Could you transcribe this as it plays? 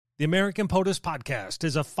The American POTUS Podcast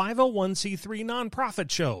is a 501c3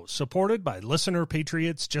 nonprofit show supported by listener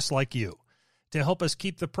patriots just like you. To help us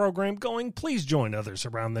keep the program going, please join others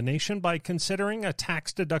around the nation by considering a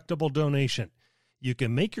tax-deductible donation. You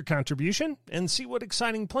can make your contribution and see what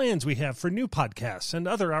exciting plans we have for new podcasts and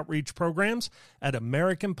other outreach programs at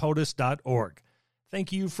americanpotus.org.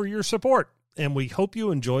 Thank you for your support, and we hope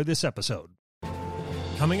you enjoy this episode.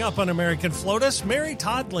 Coming up on American FLOTUS, Mary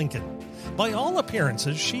Todd Lincoln. By all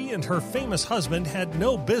appearances, she and her famous husband had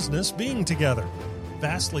no business being together.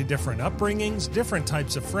 Vastly different upbringings, different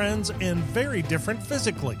types of friends, and very different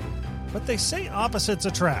physically. But they say opposites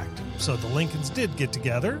attract, so the Lincolns did get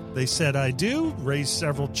together. They said I do, raised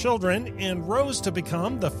several children, and rose to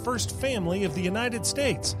become the first family of the United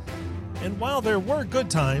States. And while there were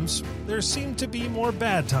good times, there seemed to be more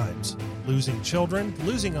bad times. Losing children,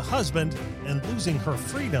 losing a husband, and losing her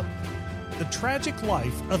freedom. The tragic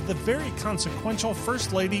life of the very consequential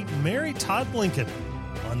First Lady Mary Todd Lincoln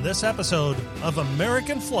on this episode of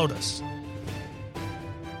American FLOTUS.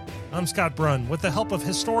 I'm Scott Brunn. With the help of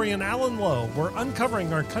historian Alan Lowe, we're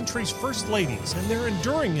uncovering our country's first ladies and their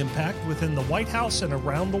enduring impact within the White House and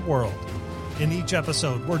around the world. In each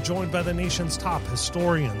episode, we're joined by the nation's top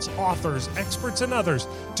historians, authors, experts, and others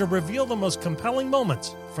to reveal the most compelling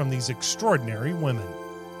moments from these extraordinary women.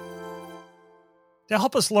 To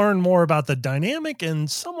help us learn more about the dynamic and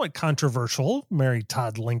somewhat controversial Mary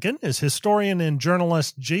Todd Lincoln is historian and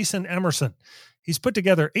journalist Jason Emerson. He's put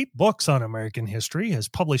together 8 books on American history, has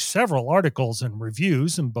published several articles and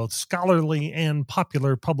reviews in both scholarly and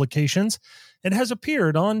popular publications, and has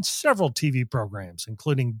appeared on several TV programs,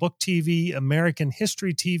 including Book TV, American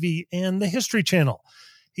History TV, and the History Channel.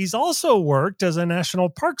 He's also worked as a National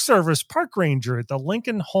Park Service park ranger at the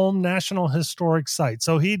Lincoln Home National Historic Site.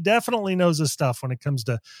 So he definitely knows his stuff when it comes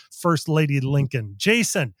to First Lady Lincoln.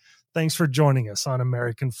 Jason, thanks for joining us on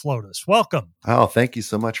American FLOTUS. Welcome. Oh, thank you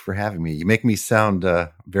so much for having me. You make me sound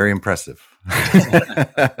very impressive.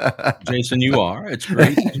 Jason, you are. It's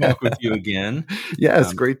great to talk with you again. Yeah,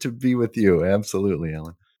 it's great to be with you. Absolutely,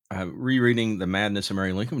 Alan. Rereading The Madness of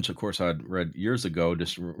Mary Lincoln, which of course I'd read years ago,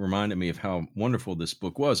 just reminded me of how wonderful this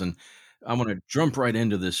book was. And I want to jump right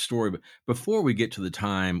into this story. But before we get to the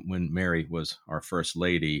time when Mary was our first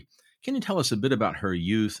lady, can you tell us a bit about her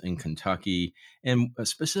youth in Kentucky? And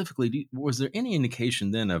specifically, was there any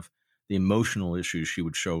indication then of the emotional issues she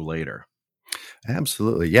would show later?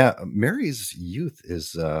 Absolutely. Yeah. Mary's youth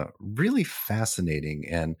is really fascinating.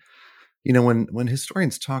 And you know, when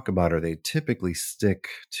historians talk about her, they typically stick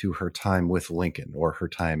to her time with Lincoln or her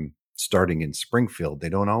time starting in Springfield. They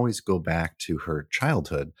don't always go back to her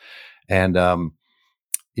childhood. And,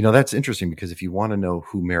 you know, that's interesting because if you want to know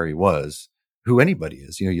who Mary was, who anybody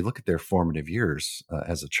is, you know, you look at their formative years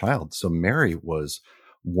as a child. So Mary was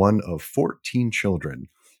one of 14 children,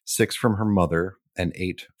 6 from her mother and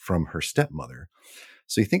 8 from her stepmother.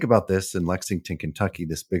 So you think about this in Lexington, Kentucky,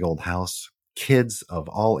 this big old house, kids of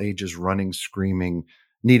all ages running, screaming,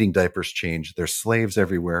 needing diapers changed. There's slaves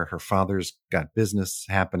everywhere. Her father's got business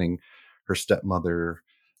happening. Her stepmother,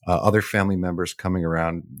 other family members coming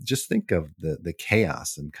around. Just think of the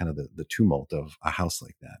chaos and kind of the tumult of a house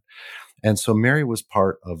like that. And so Mary was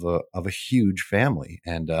part of a huge family.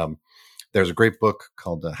 And there's a great book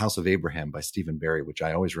called The House of Abraham by Stephen Barry, which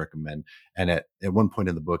I always recommend. And at one point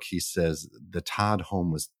in the book, he says the Todd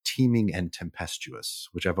home was teeming and tempestuous,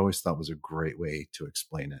 which I've always thought was a great way to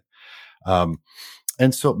explain it.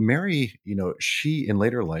 And so Mary, you know, she in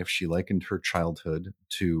later life, she likened her childhood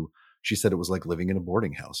to, she said it was like living in a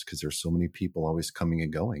boarding house because there's so many people always coming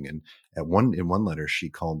and going. And in one letter, she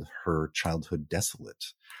called her childhood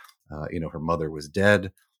desolate. You know, her mother was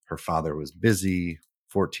dead. Her father was busy.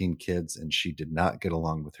 14 kids, and she did not get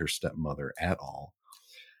along with her stepmother at all.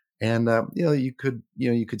 And you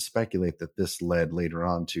could speculate that this led later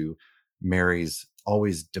on to Mary's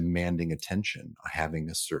always demanding attention, having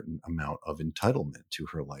a certain amount of entitlement to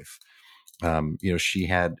her life.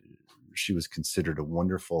 She was considered a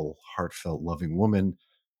wonderful, heartfelt, loving woman,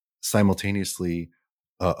 simultaneously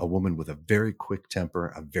a woman with a very quick temper,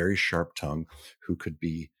 a very sharp tongue, who could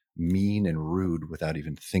be mean and rude without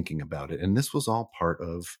even thinking about it. And this was all part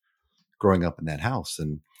of growing up in that house.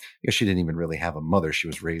 And she didn't even really have a mother. She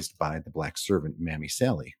was raised by the black servant, Mammy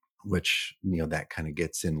Sally, which, you know, that kind of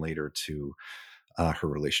gets in later to her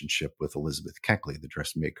relationship with Elizabeth Keckley, the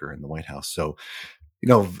dressmaker in the White House. So, you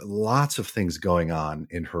know, lots of things going on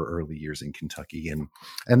in her early years in Kentucky. And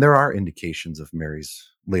there are indications of Mary's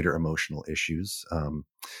later emotional issues.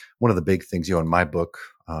 One of the big things, you know, in my book,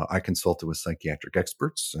 I consulted with psychiatric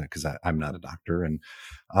experts because I'm not a doctor. And,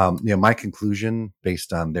 you know, my conclusion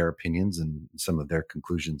based on their opinions and some of their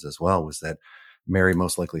conclusions as well was that Mary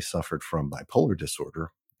most likely suffered from bipolar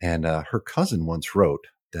disorder. And her cousin once wrote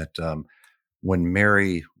that when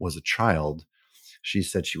Mary was a child, she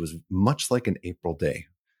said she was much like an April day,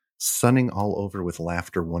 sunning all over with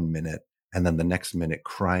laughter 1 minute, and then the next minute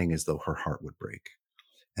crying as though her heart would break.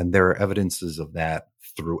 And there are evidences of that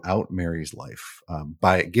throughout Mary's life,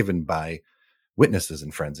 given by witnesses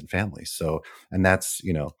and friends and family. So, and that's,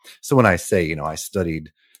 so when I say, I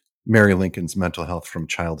studied Mary Lincoln's mental health from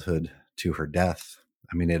childhood to her death,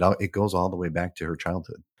 I mean, it goes all the way back to her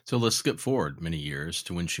childhood. So let's skip forward many years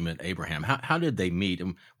to when she met Abraham. How did they meet,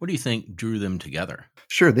 and what do you think drew them together?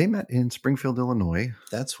 Sure. They met in Springfield, Illinois.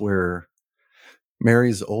 That's where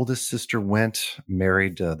Mary's oldest sister went,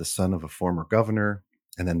 married the son of a former governor.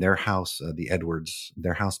 And then their house, the Edwards,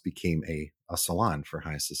 their house became a salon for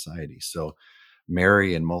high society. So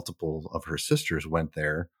Mary and multiple of her sisters went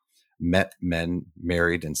there, met men,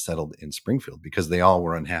 married, and settled in Springfield because they all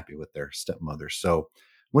were unhappy with their stepmother. So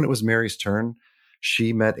when it was Mary's turn,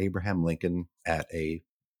 she met Abraham Lincoln at a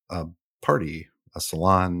party, a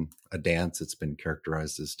salon, a dance. It's been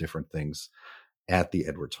characterized as different things at the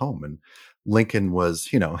Edwards home. And Lincoln was,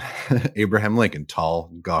 Abraham Lincoln,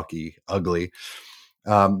 tall, gawky, ugly.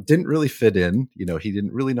 Didn't really fit in. He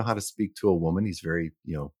didn't really know how to speak to a woman. He's very,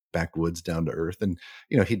 backwoods, down to earth. And,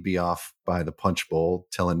 he'd be off by the punch bowl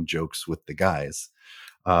telling jokes with the guys.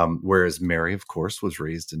 Whereas Mary, of course, was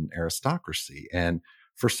raised in aristocracy. And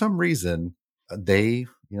for some reason, they,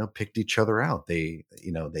 picked each other out. They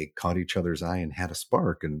caught each other's eye and had a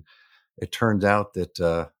spark. And it turned out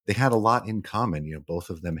that they had a lot in common. Both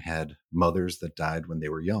of them had mothers that died when they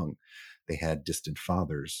were young. They had distant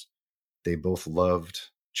fathers. They both loved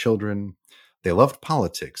children. They loved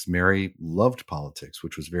politics. Mary loved politics,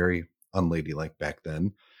 which was very unladylike back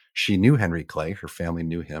then. She knew Henry Clay. Her family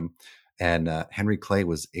knew him. And Henry Clay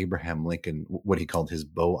was Abraham Lincoln, what he called his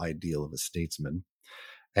beau ideal of a statesman.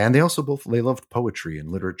 And they also they loved poetry and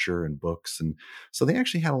literature and books. And so they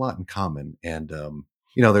actually had a lot in common. And,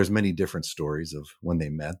 there's many different stories of when they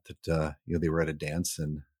met that, they were at a dance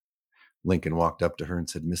and Lincoln walked up to her and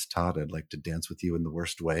said, "Miss Todd, I'd like to dance with you in the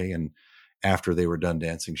worst way." And after they were done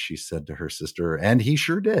dancing, she said to her sister, "And he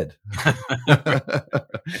sure did."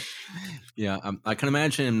 Yeah, I can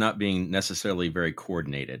imagine him not being necessarily very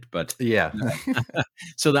coordinated, but yeah.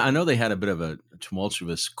 So I know they had a bit of a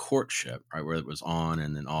tumultuous courtship, right, where it was on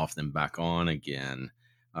and then off, then back on again.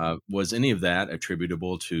 Was any of that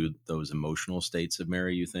attributable to those emotional states of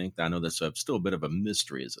Mary, you think? I know that's still a bit of a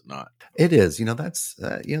mystery, is it not? It is. That's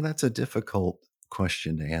a difficult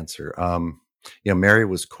question to answer. Mary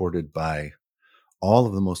was courted by all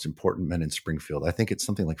of the most important men in Springfield. I think it's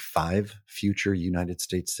something like 5 future United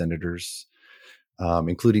States senators,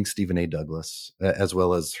 including Stephen A. Douglas, as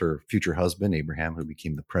well as her future husband, Abraham, who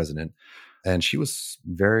became the president. And she was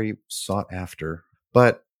very sought after.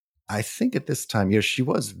 But I think at this time, she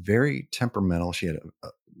was very temperamental. She had a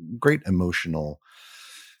great emotional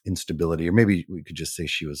instability, or maybe we could just say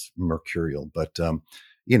she was mercurial. But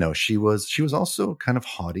she was also kind of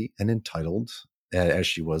haughty and entitled, as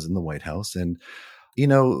she was in the White House. And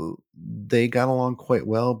they got along quite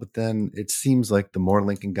well. But then it seems like the more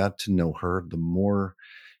Lincoln got to know her, the more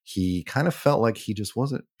he kind of felt like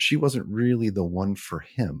she wasn't really the one for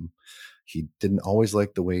him. He didn't always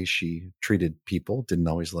like the way she treated people, didn't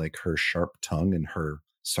always like her sharp tongue and her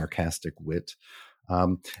sarcastic wit.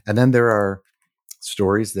 And then there are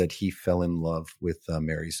stories that he fell in love with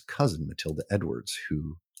Mary's cousin, Matilda Edwards,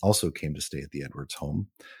 who also came to stay at the Edwards home.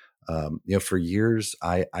 For years,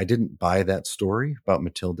 I didn't buy that story about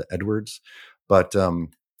Matilda Edwards, but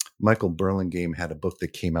Michael Burlingame had a book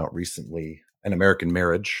that came out recently, An American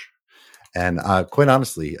Marriage. And quite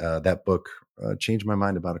honestly, that book changed my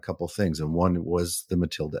mind about a couple of things. And one was the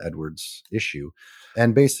Matilda Edwards issue.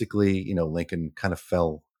 And basically, Lincoln kind of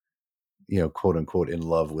fell, quote unquote, in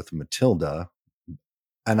love with Matilda.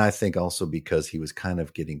 And I think also because he was kind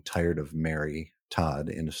of getting tired of Mary Todd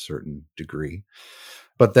in a certain degree.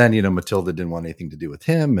 But then, Matilda didn't want anything to do with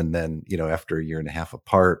him. And then, after a year and a half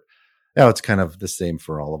apart, it's kind of the same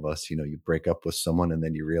for all of us. You break up with someone and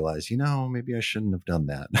then you realize, maybe I shouldn't have done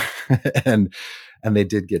that. and they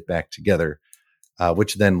did get back together,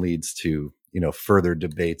 which then leads to, further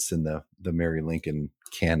debates in the Mary Lincoln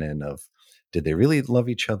canon of, did they really love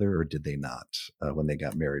each other or did they not when they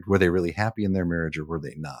got married? Were they really happy in their marriage or were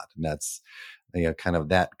they not? And that's, kind of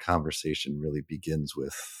that conversation really begins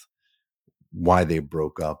with why they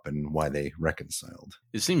broke up and why they reconciled.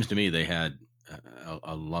 It seems to me they had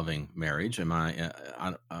a loving marriage.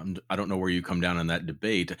 I don't know where you come down on that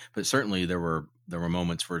debate, but certainly there were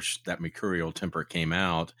moments where that mercurial temper came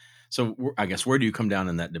out. So I guess where do you come down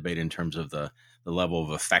in that debate in terms of the the level of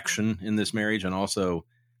affection in this marriage? And also,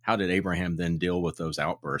 how did Abraham then deal with those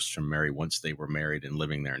outbursts from Mary once they were married and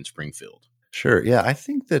living there in Springfield? Sure. Yeah. I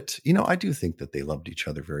think that, I do think that they loved each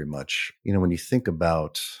other very much. When you think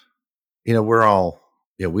about, we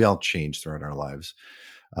all change throughout our lives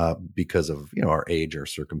because of, our age, our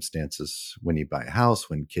circumstances. When you buy a house,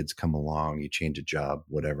 when kids come along, you change a job,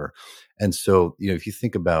 whatever. And so, if you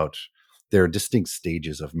think about, there are distinct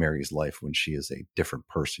stages of Mary's life when she is a different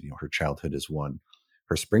person. Her childhood is one,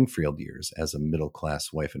 her Springfield years as a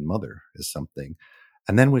middle-class wife and mother is something.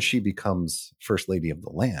 And then when she becomes First Lady of the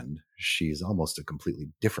land, she's almost a completely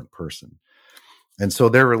different person. And so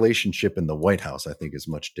their relationship in the White House, I think, is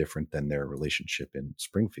much different than their relationship in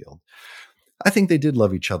Springfield. I think they did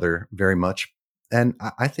love each other very much. And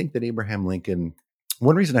I think that Abraham Lincoln,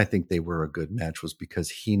 one reason I think they were a good match was because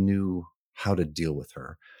he knew how to deal with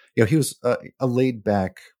her. He was a laid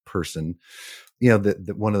back person.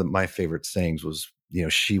 One of my favorite sayings was,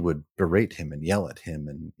 she would berate him and yell at him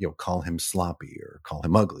and, call him sloppy or call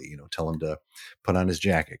him ugly, tell him to put on his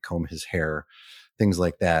jacket, comb his hair, things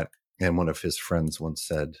like that. And one of his friends once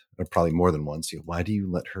said, or probably more than once, why do you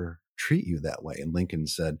let her treat you that way? And Lincoln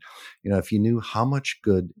said, if you knew how much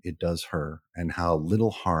good it does her and how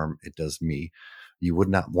little harm it does me, you would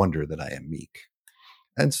not wonder that I am meek.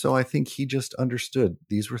 And so I think he just understood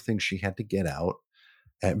these were things she had to get out.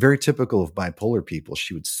 Very typical of bipolar people.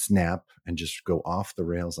 She would snap and just go off the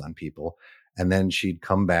rails on people. And then she'd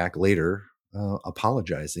come back later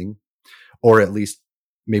apologizing, or at least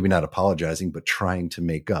maybe not apologizing, but trying to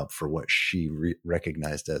make up for what she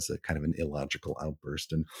recognized as a kind of an illogical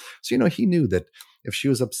outburst. And so, he knew that if she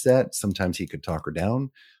was upset, sometimes he could talk her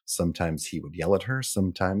down. Sometimes he would yell at her.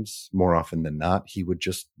 Sometimes, more often than not, he would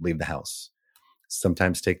just leave the house.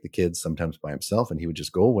 Sometimes take the kids, sometimes by himself, and he would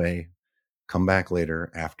just go away, come back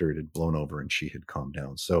later after it had blown over and she had calmed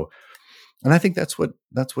down. So, and I think that's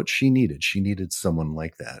what she needed. She needed someone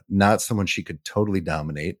like that, not someone she could totally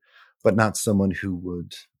dominate, but not someone who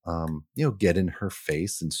would, get in her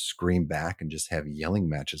face and scream back and just have yelling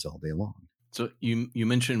matches all day long. So you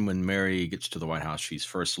mentioned when Mary gets to the White House, she's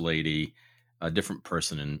First Lady, a different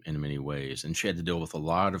person in many ways, and she had to deal with a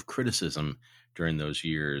lot of criticism during those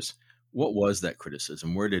years. What was that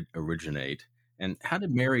criticism? Where did it originate? And how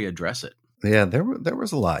did Mary address it? Yeah, there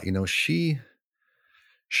was a lot. She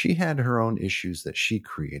had her own issues that she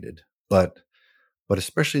created, but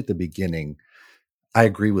especially at the beginning, I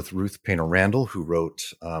agree with Ruth Painter Randall, who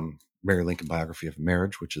wrote Mary Lincoln Biography of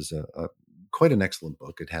Marriage, which is a quite an excellent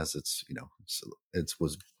book. It has its, it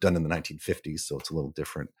was done in the 1950s, so it's a little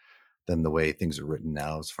different than the way things are written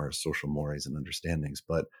now as far as social mores and understandings.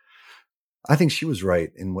 But I think she was right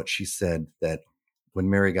in what she said, that when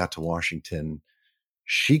Mary got to Washington,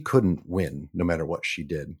 she couldn't win no matter what she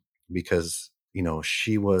did because,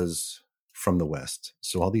 she was from the West.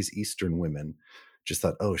 So all these Eastern women just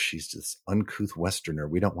thought, oh, she's this uncouth Westerner.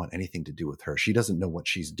 We don't want anything to do with her. She doesn't know what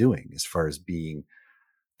she's doing as far as being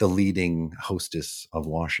the leading hostess of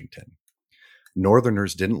Washington.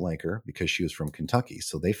 Northerners didn't like her because she was from Kentucky.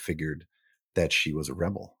 So they figured that she was a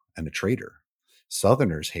rebel and a traitor.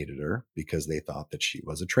 Southerners hated her because they thought that she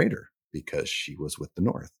was a traitor because she was with the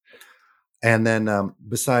North. And then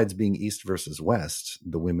besides being East versus West,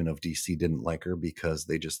 the women of DC didn't like her because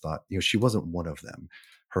they just thought, she wasn't one of them.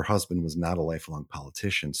 Her husband was not a lifelong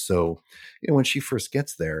politician. So, when she first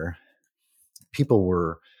gets there, people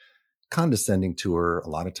were condescending to her. A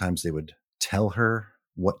lot of times they would tell her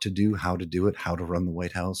what to do, how to do it, how to run the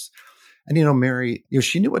White House. And, Mary,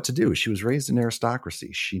 she knew what to do. She was raised in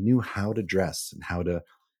aristocracy. She knew how to dress and how to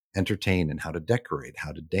entertain and how to decorate,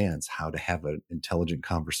 how to dance, how to have an intelligent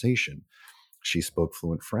conversation. She spoke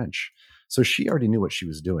fluent French. So she already knew what she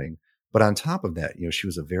was doing. But on top of that, she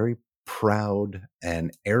was a very proud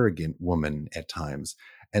and arrogant woman at times.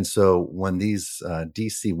 And so when these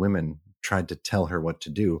DC women tried to tell her what to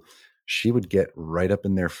do, she would get right up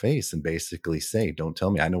in their face and basically say, don't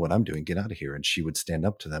tell me, I know what I'm doing, get out of here. And she would stand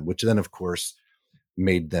up to them, which then, of course,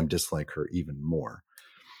 made them dislike her even more.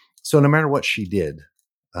 So no matter what she did,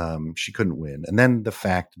 she couldn't win. And then the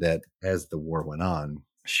fact that as the war went on,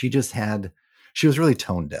 she was really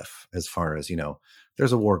tone deaf as far as,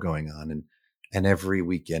 there's a war going on. And every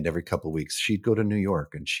weekend, every couple of weeks, she'd go to New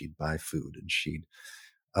York and she'd buy food and she'd,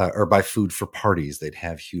 or buy food for parties. They'd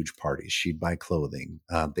have huge parties. She'd buy clothing.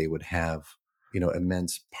 They would have,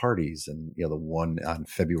 immense parties. And, the one on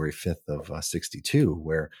February 5th of 62,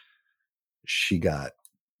 where she got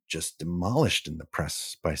just demolished in the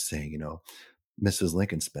press by saying, Mrs.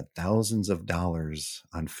 Lincoln spent thousands of dollars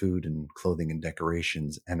on food and clothing and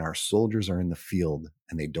decorations, and our soldiers are in the field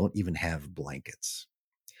and they don't even have blankets.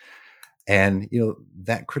 And,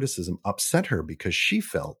 that criticism upset her because she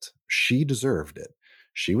felt she deserved it.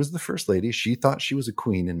 She was the first lady. She thought she was a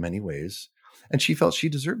queen in many ways, and she felt she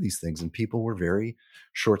deserved these things. And people were very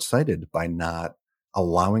short-sighted by not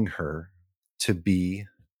allowing her to be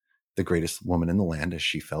the greatest woman in the land as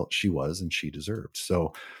she felt she was and she deserved.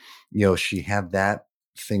 So, she had that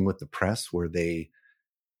thing with the press where they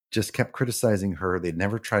just kept criticizing her. They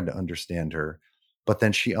never tried to understand her. But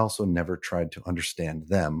then she also never tried to understand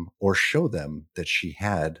them or show them that she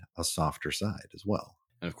had a softer side as well.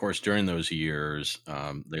 And of course, during those years,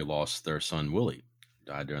 they lost their son, Willie,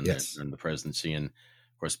 died during Yes. the presidency. And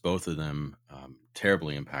of course, both of them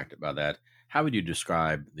terribly impacted by that. How would you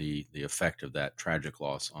describe the effect of that tragic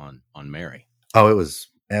loss on Mary? Oh, it was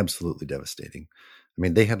absolutely devastating. I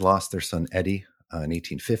mean, they had lost their son, Eddie, in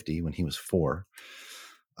 1850 when he was 4.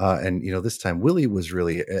 And, this time Willie was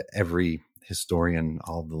really, every historian,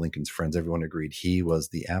 all of the Lincoln's friends, everyone agreed he was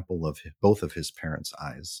the apple of both of his parents'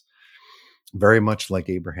 eyes. Very much like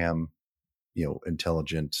Abraham,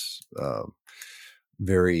 intelligent,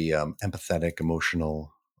 very empathetic,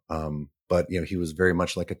 emotional. But, he was very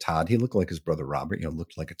much like a Todd. He looked like his brother Robert,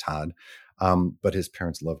 looked like a Todd. But his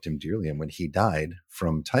parents loved him dearly. And when he died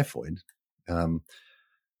from typhoid,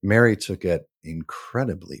 Mary took it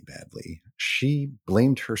incredibly badly. She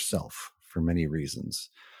blamed herself for many reasons.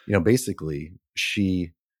 Basically,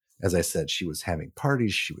 she, as I said, she was having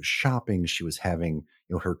parties, she was shopping, she was having,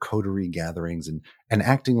 her coterie gatherings and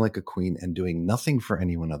acting like a queen and doing nothing for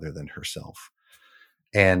anyone other than herself.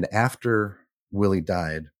 And after Willie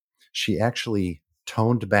died, she actually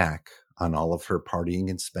toned back on all of her partying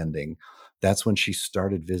and spending. That's when she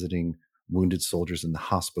started visiting wounded soldiers in the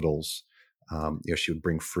hospitals. She would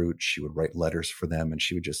bring fruit, she would write letters for them, and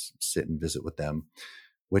she would just sit and visit with them,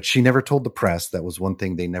 which she never told the press. That was one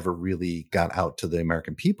thing they never really got out to the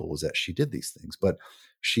American people, was that she did these things. But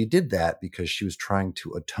she did that because she was trying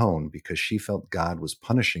to atone, because she felt God was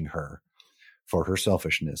punishing her for her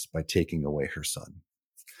selfishness by taking away her son.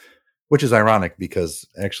 Which is ironic, because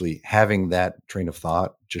actually having that train of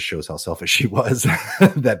thought just shows how selfish she was,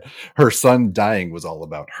 that her son dying was all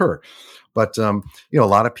about her. But, a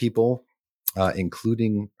lot of people,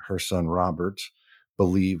 including her son Robert,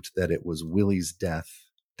 believed that it was Willie's death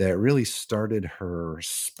that really started her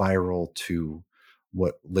spiral to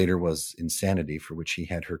what later was insanity, for which he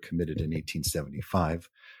had her committed in 1875.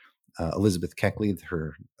 Elizabeth Keckley,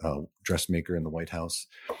 her dressmaker in the White House,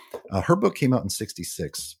 her book came out in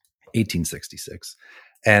 1866.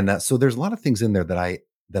 And so there's a lot of things in there that I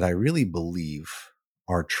really believe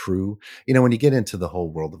are true. When you get into the whole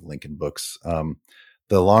world of Lincoln books,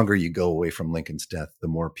 the longer you go away from Lincoln's death, the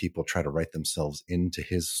more people try to write themselves into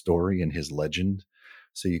his story and his legend.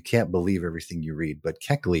 So you can't believe everything you read. But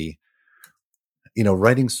Keckley,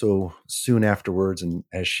 writing so soon afterwards, and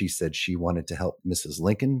as she said, she wanted to help Mrs.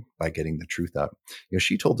 Lincoln by getting the truth out.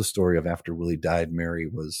 She told the story of after Willie died, Mary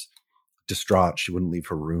was distraught. She wouldn't leave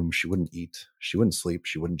her room. She wouldn't eat. She wouldn't sleep.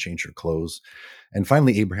 She wouldn't change her clothes. And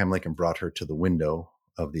finally, Abraham Lincoln brought her to the window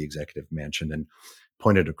of the executive mansion and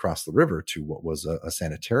pointed across the river to what was a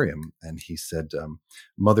sanitarium. And he said,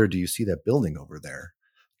 "Mother, do you see that building over there?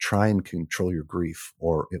 Try and control your grief,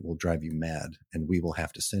 or it will drive you mad, and we will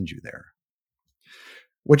have to send you there."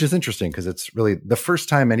 Which is interesting, because it's really the first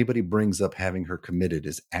time anybody brings up having her committed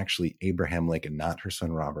is actually Abraham Lincoln, not her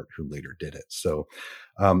son Robert, who later did it. So,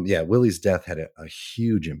 Willie's death had a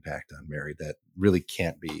huge impact on Mary that really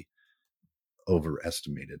can't be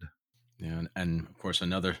overestimated. Yeah, and of course,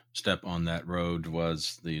 another step on that road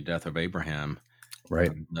was the death of Abraham.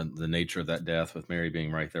 Right. The nature of that death, with Mary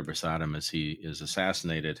being right there beside him as he is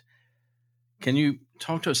assassinated. Can you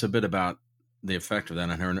talk to us a bit about the effect of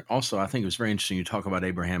that on her? And also, I think it was very interesting you talk about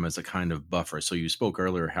Abraham as a kind of buffer. So you spoke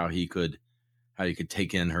earlier how he could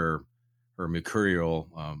take in her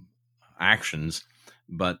mercurial actions,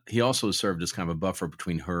 but he also served as kind of a buffer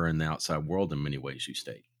between her and the outside world in many ways, you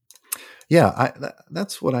state. Yeah,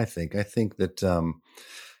 that's what I think. I think that,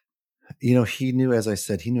 he knew, as I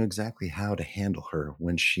said, he knew exactly how to handle her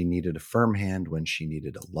when she needed a firm hand, when she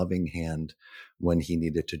needed a loving hand, when he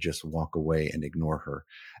needed to just walk away and ignore her.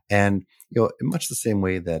 And, much the same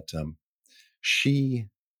way that she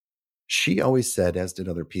always said, as did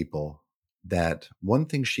other people, that one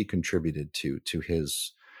thing she contributed to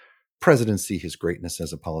his presidency, his greatness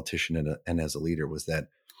as a politician and as a leader, was that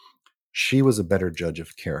she was a better judge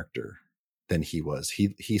of character than he was.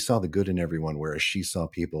 He saw the good in everyone, whereas she saw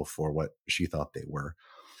people for what she thought they were.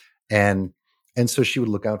 And so she would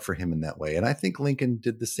look out for him in that way. And I think Lincoln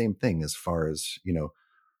did the same thing, as far as,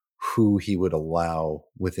 who he would allow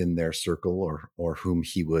within their circle, or whom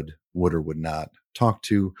he would or would not talk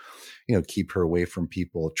to, keep her away from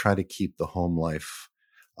people, try to keep the home life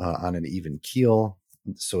on an even keel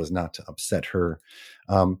so as not to upset her.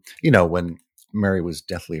 When Mary was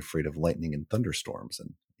deathly afraid of lightning and thunderstorms,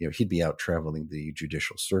 and he'd be out traveling the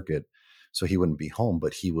judicial circuit, so he wouldn't be home,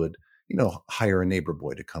 but he would hire a neighbor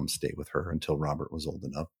boy to come stay with her until Robert was old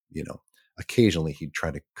enough. Occasionally he'd try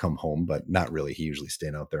to come home, but not really. He usually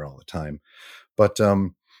stayed out there all the time. But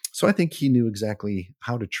so I think he knew exactly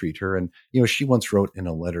how to treat her. And she once wrote in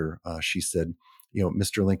a letter, she said,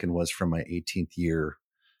 Mr. Lincoln was from my 18th year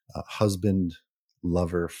husband,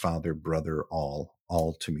 lover, father, brother,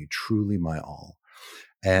 all to me, truly my all.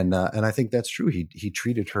 And I think that's true. He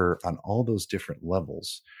treated her on all those different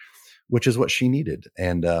levels, which is what she needed.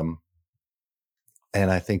 And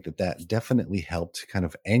I think that definitely helped kind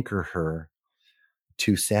of anchor her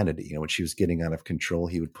to sanity. When she was getting out of control,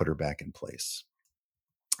 he would put her back in place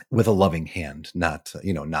with a loving hand, not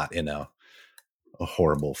in a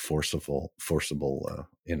horrible, forcible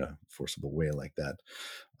in a forcible way like that.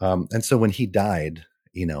 And so when he died,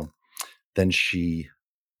 then she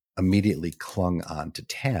immediately clung on to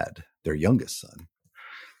Tad, their youngest son.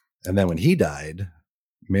 And then when he died,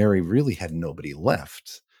 Mary really had nobody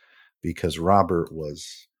left, because Robert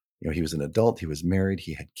was, he was an adult, he was married,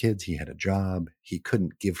 he had kids, he had a job. He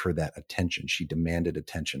couldn't give her that attention. She demanded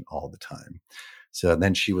attention all the time. So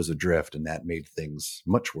then she was adrift, and that made things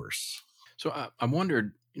much worse. So I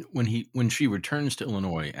wondered, when she returns to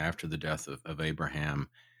Illinois after the death of Abraham,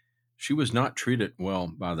 she was not treated well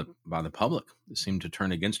by the public. It seemed to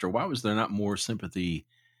turn against her. Why was there not more sympathy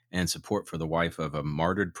and support for the wife of a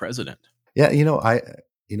martyred president? Yeah,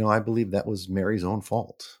 I believe that was Mary's own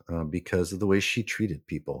fault, because of the way she treated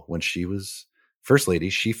people. When she was first lady,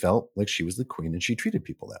 she felt like she was the queen, and she treated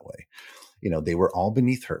people that way. They were all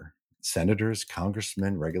beneath her. Senators,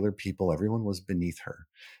 congressmen, regular people, everyone was beneath her,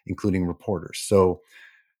 including reporters. So,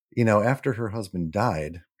 after her husband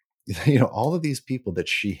died, all of these people that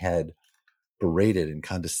she had berated and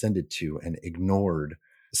condescended to and ignored,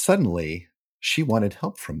 suddenly she wanted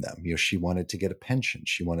help from them. She wanted to get a pension.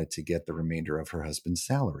 She wanted to get the remainder of her husband's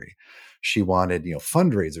salary. She wanted,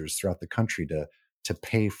 fundraisers throughout the country to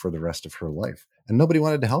pay for the rest of her life. And nobody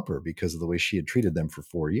wanted to help her because of the way she had treated them for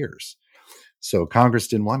 4 years. So Congress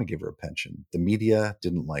didn't want to give her a pension. The media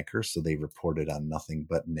didn't like her, so they reported on nothing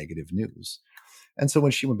but negative news. And so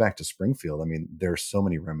when she went back to Springfield, there are so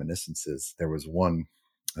many reminiscences. There was one,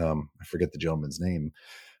 I forget the gentleman's name,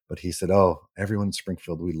 but he said, "Oh, everyone in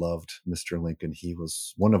Springfield, we loved Mr. Lincoln. He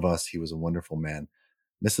was one of us. He was a wonderful man.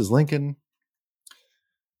 Mrs. Lincoln,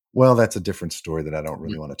 well, that's a different story that I don't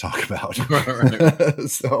really want to talk about."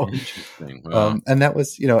 So, Wow. And that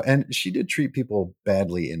was, and she did treat people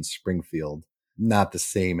badly in Springfield, not the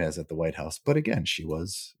same as at the White House. But again, she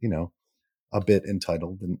was, a bit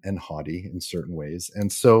entitled and haughty in certain ways.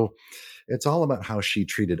 And so it's all about how she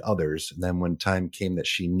treated others. And then when time came that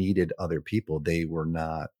she needed other people, they were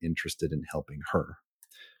not interested in helping her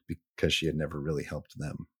because she had never really helped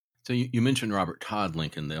them. So you mentioned Robert Todd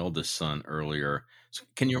Lincoln, the eldest son, earlier. So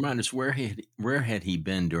can you remind us where had he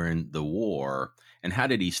been during the war, and how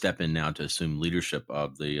did he step in now to assume leadership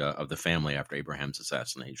of the family after Abraham's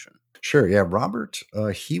assassination? Sure, yeah, Robert,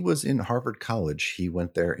 he was in Harvard College. He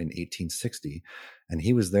went there in 1860, and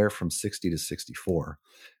he was there from 60 to 64.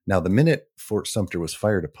 Now, the minute Fort Sumter was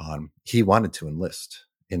fired upon, he wanted to enlist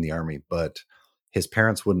in the Army, but his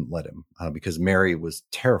parents wouldn't let him because Mary was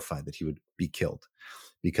terrified that he would be killed,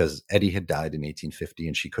 because Eddie had died in 1850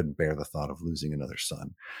 and she couldn't bear the thought of losing another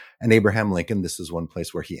son. And Abraham Lincoln, this is one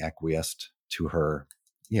place where he acquiesced to her,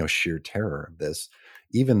 sheer terror of this,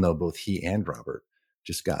 even though both he and Robert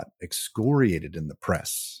just got excoriated in the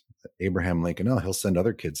press. Abraham Lincoln, he'll send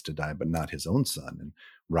other kids to die, but not his own son. And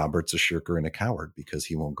Robert's a shirker and a coward because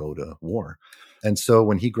he won't go to war. And so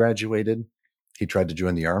when he graduated, he tried to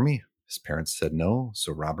join the Army. His parents said no.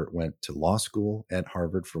 So Robert went to law school at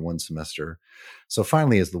Harvard for 1 semester. So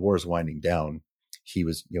finally, as the war is winding down, he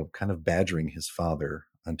was, kind of badgering his father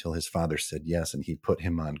until his father said yes. And he put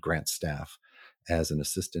him on Grant's staff as an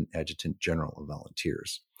assistant adjutant general of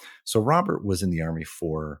volunteers. So Robert was in the Army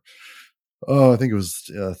for, I think it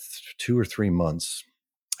was 2 or 3 months.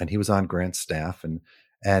 And he was on Grant's staff.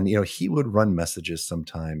 And he would run messages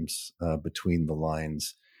sometimes between the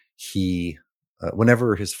lines.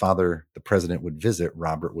 Whenever his father, the president, would visit,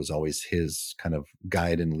 Robert was always his kind of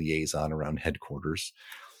guide and liaison around headquarters.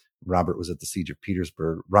 Robert was at the Siege of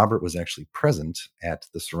Petersburg. Robert was actually present at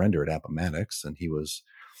the surrender at Appomattox, and he was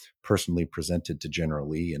personally presented to General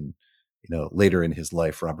Lee. And, later in his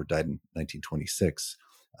life, Robert died in 1926.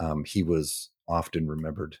 He was often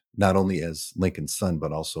remembered not only as Lincoln's son,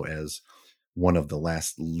 but also as one of the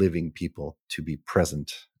last living people to be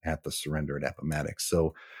present at the surrender at Appomattox.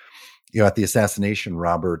 So, at the assassination,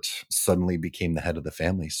 Robert suddenly became the head of the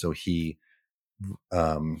family. So he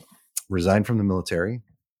resigned from the military.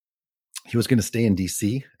 He was going to stay in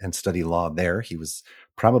D.C. and study law there. He was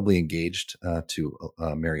probably engaged to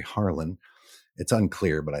marry Harlan. It's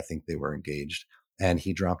unclear, but I think they were engaged. And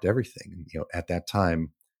he dropped everything. At that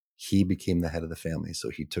time, he became the head of the family. So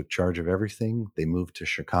he took charge of everything. They moved to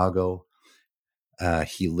Chicago.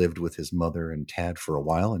 He lived with his mother and Tad for a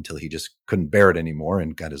while until he just couldn't bear it anymore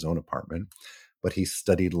and got his own apartment. But he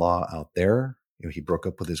studied law out there. He broke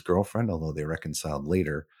up with his girlfriend, although they reconciled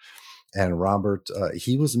later. And Robert,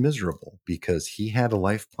 he was miserable because he had a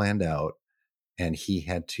life planned out and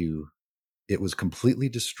it was completely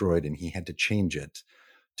destroyed, and he had to change it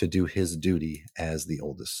to do his duty as the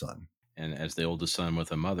oldest son. And as the oldest son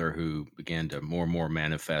with a mother who began to more and more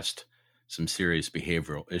manifest some serious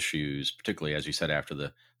behavioral issues, particularly, as you said, after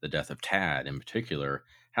the death of Tad in particular.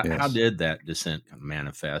 How did that descent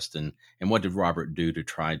manifest, and what did Robert do to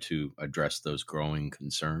try to address those growing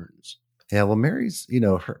concerns? Yeah, well, Mary's,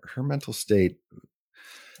 her mental state,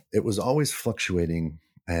 it was always fluctuating.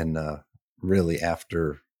 And really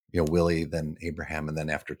after, Willie, then Abraham, and then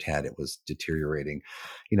after Tad, it was deteriorating.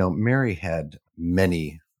 Mary had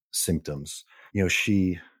many symptoms.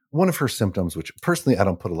 One of her symptoms, which personally I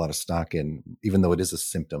don't put a lot of stock in, even though it is a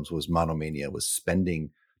symptom, was monomania, was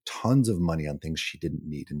spending tons of money on things she didn't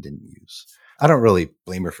need and didn't use. I don't really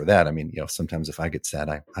blame her for that. I mean, sometimes if I get sad,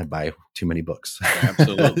 I buy too many books.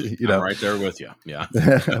 Absolutely. I'm right there with you. Yeah.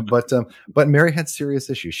 But Mary had serious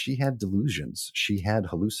issues. She had delusions. She had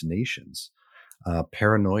hallucinations,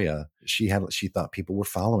 paranoia. She thought people were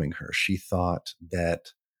following her. She thought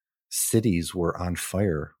that cities were on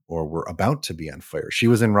fire or were about to be on fire. She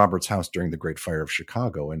was in Robert's house during the Great Fire of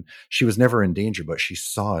Chicago, and she was never in danger, but she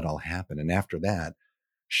saw it all happen. And after that,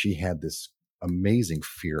 she had this amazing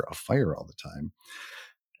fear of fire all the time.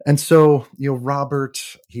 And so, Robert,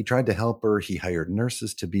 he tried to help her. He hired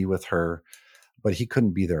nurses to be with her, but he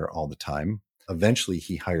couldn't be there all the time. Eventually,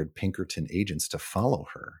 he hired Pinkerton agents to follow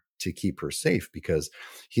her to keep her safe because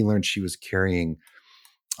he learned she was carrying,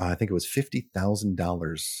 I think it was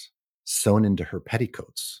 $50,000 sewn into her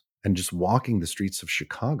petticoats and just walking the streets of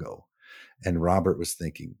Chicago. And Robert was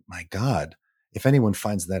thinking, my God, if anyone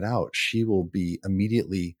finds that out, she will be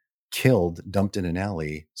immediately killed, dumped in an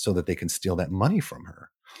alley so that they can steal that money from her.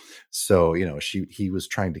 So, he was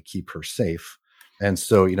trying to keep her safe. And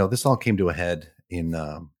so, this all came to a head in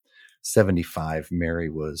 75. Mary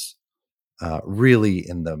was really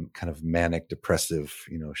in the kind of manic depressive,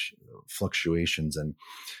 fluctuations. And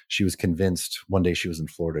she was convinced, one day she was in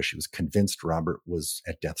Florida, she was convinced Robert was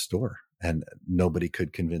at death's door and nobody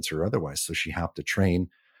could convince her otherwise. So she hopped a train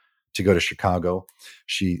to go to Chicago.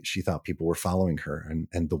 She thought people were following her,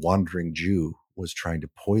 and the wandering Jew was trying to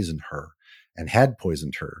poison her and had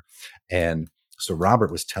poisoned her. And so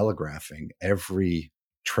Robert was telegraphing every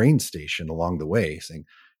train station along the way saying,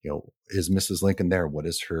 is Mrs. Lincoln there? What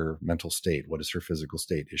is her mental state? What is her physical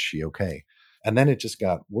state? Is she okay? And then it just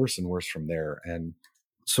got worse and worse from there. And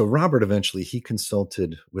so Robert eventually, he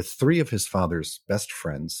consulted with three of his father's best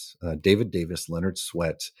friends, David Davis, Leonard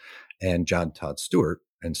Swett, and John Todd Stewart.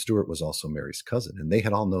 And Stewart was also Mary's cousin. And they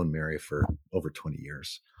had all known Mary for over 20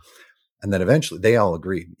 years. And then eventually they all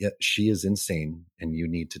agreed, yeah, she is insane and you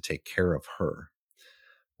need to take care of her.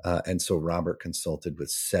 And so Robert consulted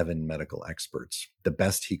with 7 medical experts, the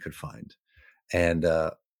best he could find. And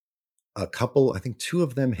a couple, I think 2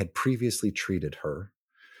 of them had previously treated her.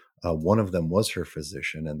 One of them was her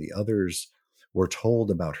physician, and the others were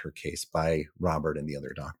told about her case by Robert and the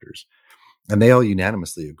other doctors. And they all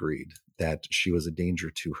unanimously agreed that she was a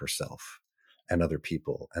danger to herself and other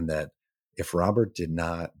people, and that if Robert did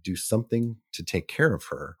not do something to take care of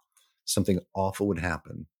her, something awful would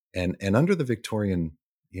happen. And under the Victorian,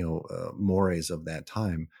 mores of that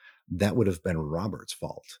time, that would have been Robert's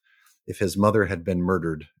fault. If his mother had been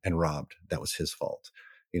murdered and robbed, that was his fault.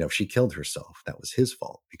 If she killed herself, that was his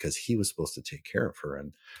fault because he was supposed to take care of her.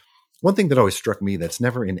 And one thing that always struck me that's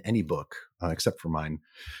never in any book, except for mine,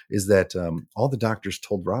 is that all the doctors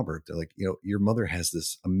told Robert, they're like, your mother has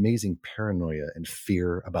this amazing paranoia and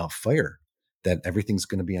fear about fire, that everything's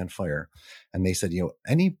going to be on fire. And they said,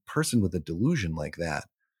 any person with a delusion like that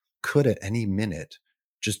could at any minute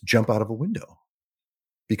just jump out of a window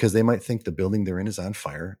because they might think the building they're in is on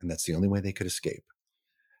fire and that's the only way they could escape.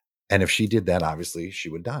 And if she did that, obviously she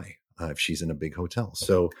would die if she's in a big hotel.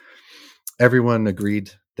 So everyone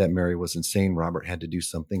agreed that Mary was insane. Robert had to do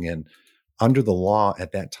something. And under the law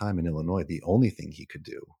at that time in Illinois, the only thing he could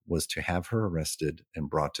do was to have her arrested and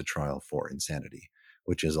brought to trial for insanity,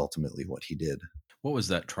 which is ultimately what he did. What was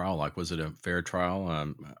that trial like? Was it a fair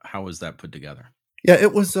trial? How was that put together? Yeah,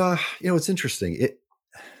 it was, it's interesting.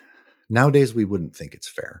 Nowadays we wouldn't think it's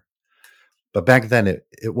fair, but back then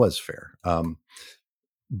it was fair.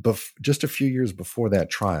 Just a few years before that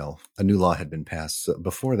trial, a new law had been passed. So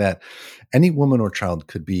before that, any woman or child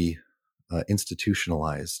could be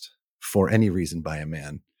institutionalized for any reason by a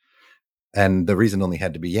man. And the reason only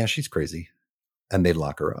had to be, yeah, she's crazy. And they'd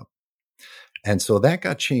lock her up. And so that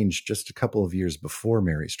got changed just a couple of years before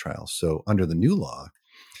Mary's trial. So under the new law,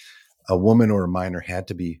 a woman or a minor had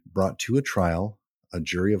to be brought to a trial, a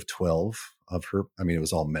jury of 12 of her. I mean, it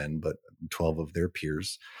was all men, but 12 of their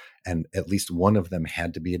peers. And at least one of them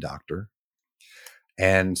had to be a doctor.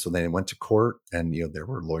 And so they went to court, and there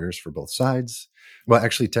were lawyers for both sides. Well,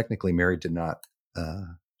 actually, technically, Mary did not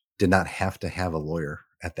have to have a lawyer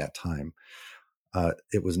at that time.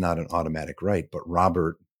 It was not an automatic right, but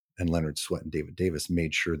Robert and Leonard Swett and David Davis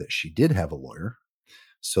made sure that she did have a lawyer,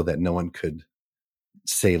 so that no one could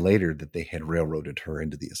say later that they had railroaded her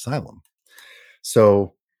into the asylum.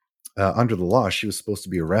 So under the law, she was supposed to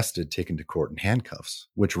be arrested, taken to court in handcuffs,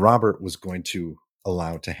 which Robert was going to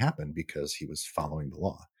allow to happen because he was following the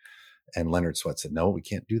law. And Leonard Swett said, no, we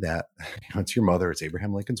can't do that. It's your mother. It's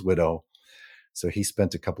Abraham Lincoln's widow. So he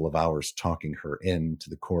spent a couple of hours talking her into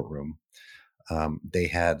the courtroom. They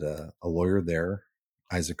had a lawyer there,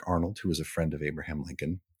 Isaac Arnold, who was a friend of Abraham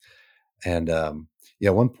Lincoln. And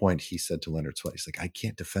at one point he said to Leonard Swett, he's like, I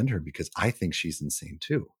can't defend her because I think she's insane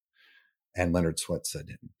too. And Leonard Swett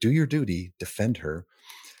said, do your duty, defend her.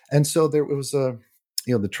 And so there was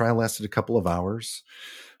the trial lasted a couple of hours.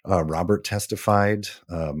 Robert testified.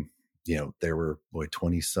 There were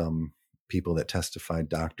 20 some people that testified,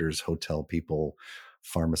 doctors, hotel people,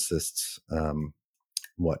 pharmacists,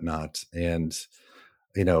 whatnot. And,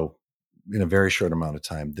 in a very short amount of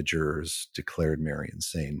time, the jurors declared Mary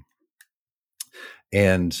insane.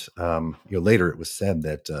 And, later it was said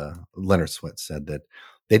that Leonard Swett said that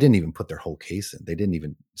they didn't even put their whole case in. They didn't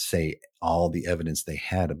even say all the evidence they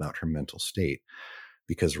had about her mental state,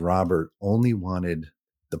 because Robert only wanted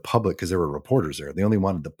the public, because there were reporters there, they only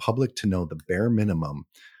wanted the public to know the bare minimum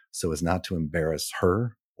so as not to embarrass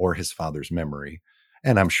her or his father's memory.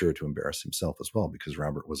 And I'm sure to embarrass himself as well, because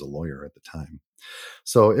Robert was a lawyer at the time.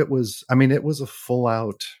 So it was a full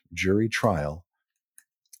out jury trial.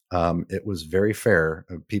 It was very fair.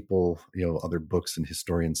 People, other books and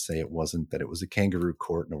historians say it wasn't, that it was a kangaroo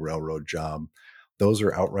court and a railroad job. Those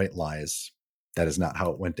are outright lies. That is not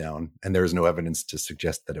how it went down. And there is no evidence to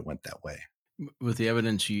suggest that it went that way. With the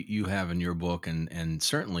evidence you have in your book, and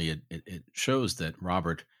certainly it shows that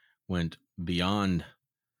Robert went beyond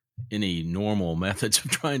any normal methods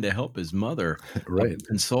of trying to help his mother, right?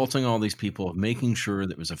 Consulting all these people, making sure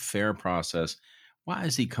that it was a fair process. Why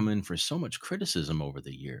has he come in for so much criticism over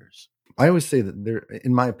the years? I always say that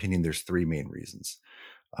in my opinion, there's three main reasons.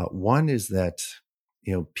 One is that,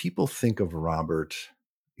 people think of Robert,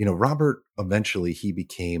 Robert eventually he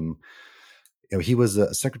became, he was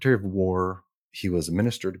a Secretary of War. He was a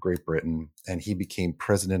minister to Great Britain, and he became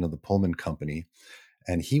president of the Pullman Company.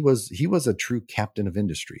 And he was a true captain of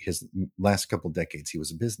industry. His last couple of decades, he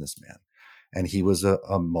was a businessman, and he was a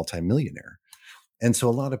multimillionaire. And so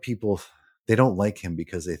a lot of people, they don't like him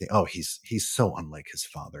because they think, oh, he's so unlike his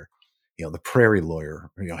father. The prairie lawyer,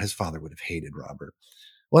 his father would have hated Robert.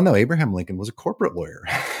 Well, no, Abraham Lincoln was a corporate lawyer.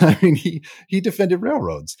 I mean, he defended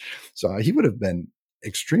railroads. So he would have been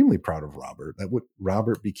extremely proud of Robert.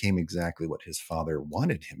 Robert became exactly what his father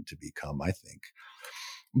wanted him to become, I think.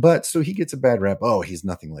 But so he gets a bad rap. Oh, he's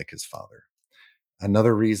nothing like his father.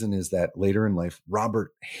 Another reason is that later in life,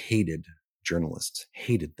 Robert hated journalists,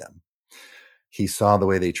 hated them. He saw the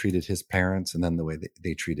way they treated his parents and then the way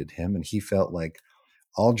they treated him. And he felt like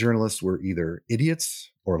all journalists were either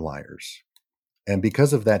idiots or liars. And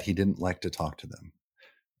because of that, he didn't like to talk to them.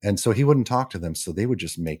 And so he wouldn't talk to them. So they would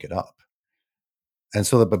just make it up. And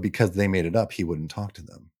so, but because they made it up, he wouldn't talk to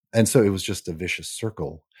them. And so it was just a vicious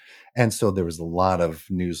circle. And so there was a lot of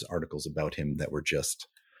news articles about him that were just,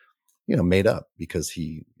 made up because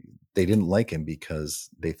they didn't like him because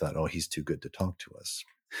they thought, oh, he's too good to talk to us.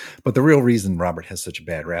 But the real reason Robert has such a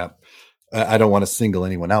bad rap, I don't want to single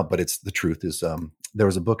anyone out, but it's the truth is, there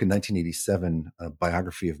was a book in 1987, a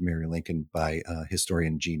biography of Mary Lincoln by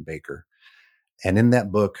historian Jean Baker. And in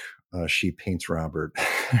that book, she paints Robert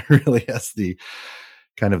really as the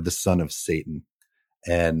kind of the son of Satan.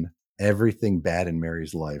 And everything bad in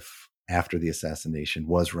Mary's life after the assassination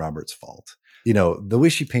was Robert's fault. The way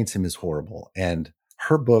she paints him is horrible. And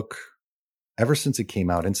her book, ever since it came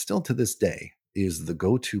out and still to this day, is the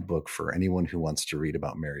go-to book for anyone who wants to read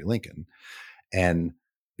about Mary Lincoln. And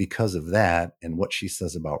because of that and what she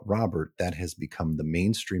says about Robert, that has become the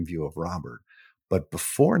mainstream view of Robert. But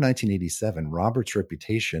before 1987, Robert's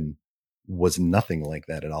reputation was nothing like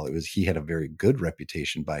that at all. He had a very good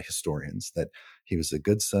reputation by historians, that he was a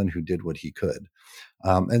good son who did what he could.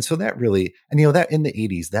 And so that really, and, that in the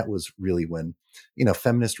 80s, that was really when,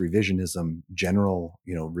 feminist revisionism, general,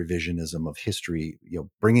 revisionism of history,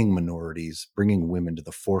 bringing minorities, bringing women to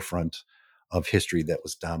the forefront of history that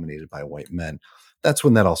was dominated by white men. That's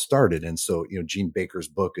when that all started. And so, Jean Baker's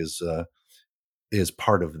book is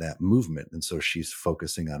part of that movement. And so she's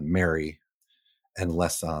focusing on Mary and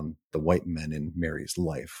less on the white men in Mary's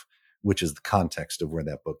life, which is the context of where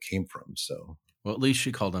that book came from. So, well, at least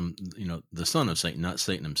she called him, the son of Satan, not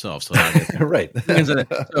Satan himself. So, right. So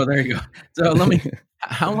there you go. So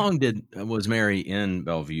how long was Mary in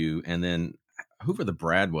Bellevue, and then who were the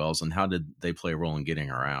Bradwells, and how did they play a role in getting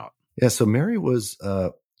her out? Yeah. So Mary was,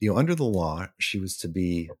 under the law, she was to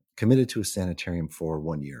be committed to a sanitarium for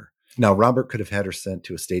 1 year. Now, Robert could have had her sent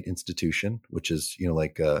to a state institution, which is,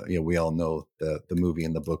 we all know the movie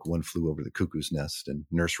and the book, One Flew Over the Cuckoo's Nest and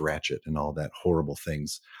Nurse Ratched and all that horrible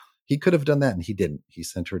things. He could have done that, and he didn't. He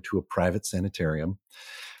sent her to a private sanitarium.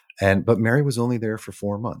 But Mary was only there for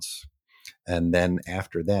 4 months. And then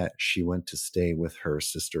after that, she went to stay with her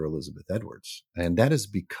sister, Elizabeth Edwards. And that is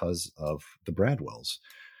because of the Bradwells.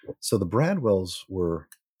 So the Bradwells were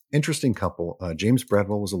interesting couple. James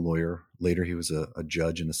Bradwell was a lawyer. Later, he was a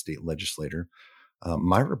judge and a state legislator.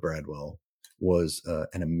 Myra Bradwell was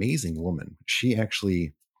an amazing woman. She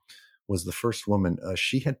actually was the first woman.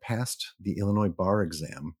 She had passed the Illinois bar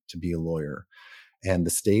exam to be a lawyer, and the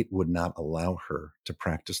state would not allow her to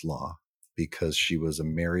practice law because she was a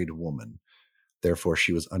married woman. Therefore,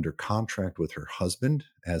 she was under contract with her husband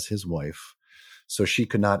as his wife. So she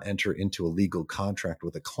could not enter into a legal contract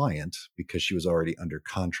with a client because she was already under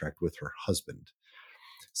contract with her husband.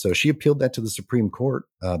 So she appealed that to the Supreme Court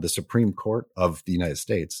of the United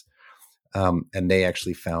States, and they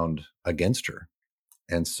actually found against her.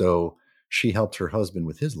 And so she helped her husband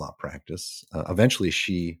with his law practice. Eventually,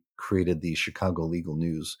 she created the Chicago Legal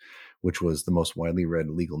News, which was the most widely read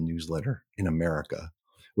legal newsletter in America,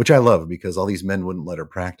 which I love because all these men wouldn't let her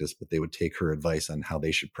practice, but they would take her advice on how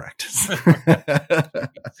they should practice.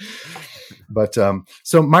 But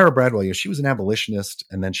so Myra Bradwell, she was an abolitionist,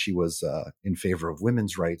 and then she was in favor of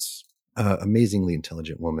women's rights. Amazingly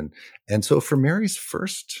intelligent woman. And so for Mary's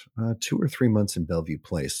first 2 or 3 months in Bellevue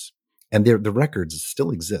Place, and the records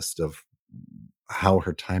still exist of how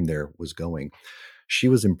her time there was going, she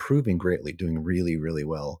was improving greatly, doing really, really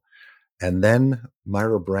well. And then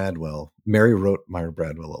Mary wrote Myra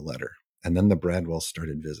Bradwell a letter, and then the Bradwells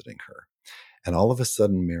started visiting her. And all of a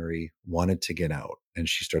sudden, Mary wanted to get out, and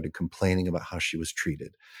she started complaining about how she was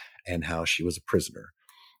treated and how she was a prisoner.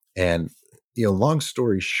 And, long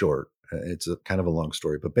story short, it's kind of a long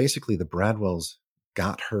story, but basically the Bradwells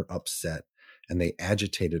got her upset, and they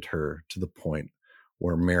agitated her to the point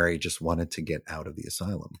where Mary just wanted to get out of the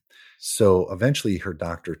asylum. So eventually her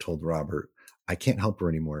doctor told Robert, I can't help her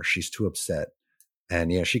anymore. She's too upset.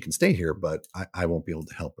 And yeah, she can stay here, but I won't be able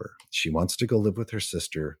to help her. She wants to go live with her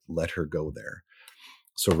sister. Let her go there.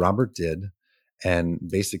 So Robert did. And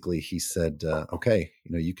basically he said, okay,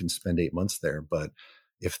 you can spend 8 months there, but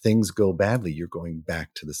if things go badly, you're going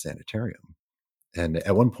back to the sanitarium. And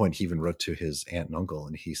at one point he even wrote to his aunt and uncle,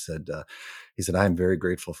 and he said, I am very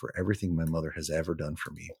grateful for everything my mother has ever done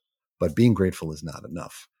for me, but being grateful is not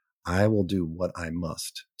enough. I will do what I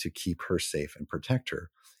must to keep her safe and protect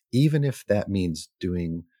her, even if that means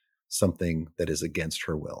doing something that is against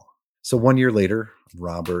her will. So 1 year later,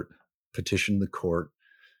 Robert petitioned the court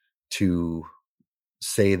to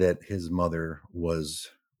say that his mother was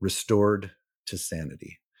restored to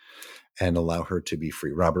sanity and allow her to be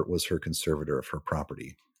free. Robert was her conservator of her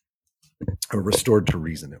property. Or restored to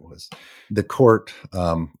reason, it was. The court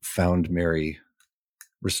found Mary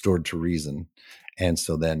restored to reason. And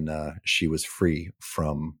so then she was free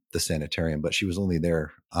from the sanitarium, but she was only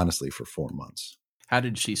there, honestly, for 4 months. How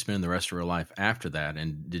did she spend the rest of her life after that?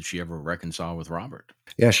 And did she ever reconcile with Robert?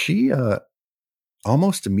 Yeah, she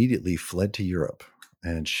almost immediately fled to Europe,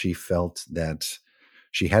 and she felt that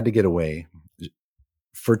she had to get away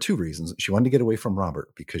for 2 reasons. She wanted to get away from Robert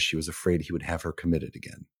because she was afraid he would have her committed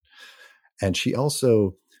again. And she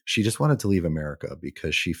just wanted to leave America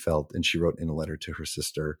because she felt, and she wrote in a letter to her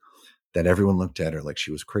sister, that everyone looked at her like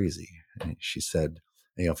she was crazy. And she said,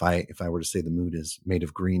 if I were to say the moon is made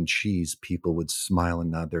of green cheese, people would smile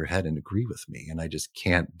and nod their head and agree with me. And I just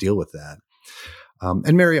can't deal with that.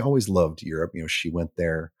 And Mary always loved Europe. She went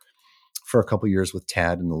there for a couple of years with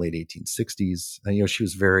Tad in the late 1860s. And, she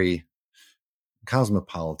was very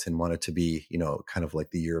cosmopolitan, wanted to be, kind of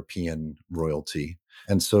like the European royalty.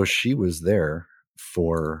 And so she was there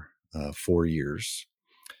for 4 years,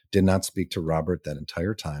 did not speak to Robert that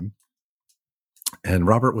entire time. And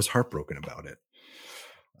Robert was heartbroken about it.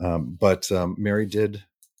 But Mary did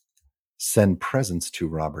send presents to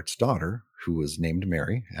Robert's daughter, who was named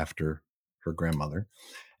Mary after her grandmother.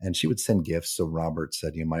 And she would send gifts. So Robert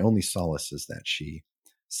said, my only solace is that she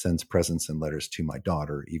sends presents and letters to my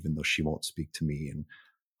daughter, even though she won't speak to me. And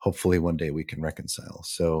hopefully one day we can reconcile.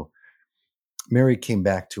 So Mary came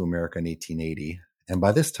back to America in 1880. And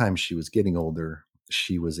by this time she was getting older.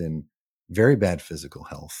 She was in very bad physical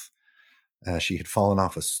health. She had fallen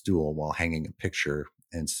off a stool while hanging a picture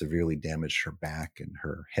and severely damaged her back and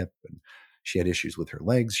her hip. And she had issues with her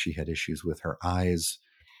legs. She had issues with her eyes.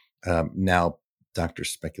 Now doctors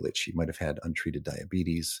speculate she might have had untreated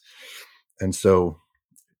diabetes. And so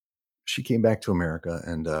she came back to America.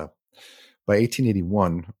 And by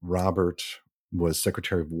 1881, Robert was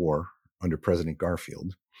Secretary of War under President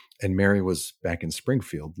Garfield. And Mary was back in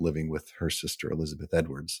Springfield living with her sister, Elizabeth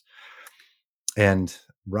Edwards. And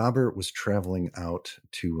Robert was traveling out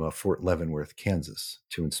to Fort Leavenworth, Kansas,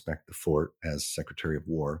 to inspect the fort as Secretary of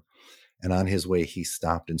War. And on his way, he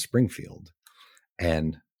stopped in Springfield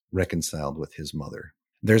and reconciled with his mother.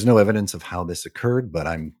 There's no evidence of how this occurred, but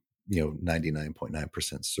I'm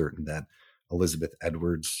 99.9% certain that Elizabeth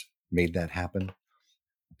Edwards made that happen,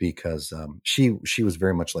 because she was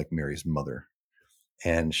very much like Mary's mother.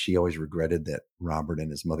 And she always regretted that Robert and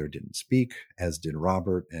his mother didn't speak, as did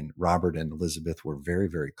Robert. And Robert and Elizabeth were very,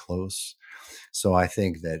 very close. So I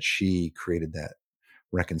think that she created that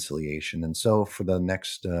reconciliation. And so for the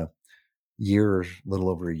next year, little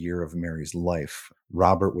over a year of Mary's life,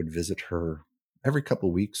 Robert would visit her every couple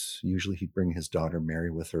of weeks. Usually he'd bring his daughter Mary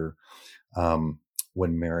with her.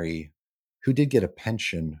 When Mary, who did get a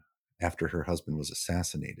pension after her husband was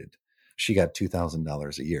assassinated, she got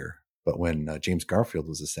 $2,000 a year. But when James Garfield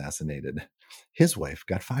was assassinated, his wife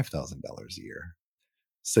got $5,000 a year.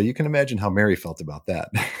 So you can imagine how Mary felt about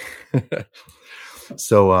that.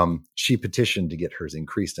 So she petitioned to get hers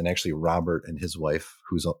increased. And actually, Robert and his wife,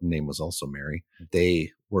 whose name was also Mary,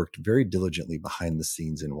 they worked very diligently behind the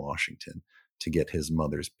scenes in Washington to get his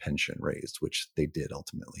mother's pension raised, which they did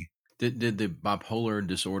ultimately. Did the bipolar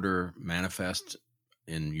disorder manifest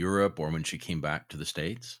in Europe or when she came back to the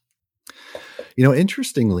States?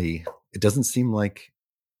 Interestingly, it doesn't seem like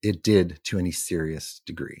it did to any serious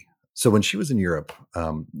degree. So when she was in Europe,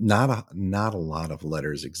 not a lot of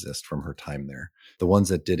letters exist from her time there. The ones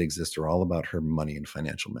that did exist are all about her money and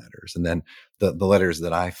financial matters. And then the letters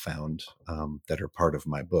that I found that are part of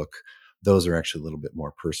my book, those are actually a little bit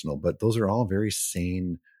more personal, but those are all very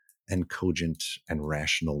sane and cogent and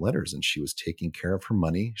rational letters. And she was taking care of her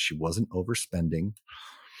money. She wasn't overspending.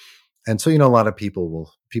 And so, a lot of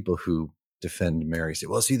people who defend Mary say,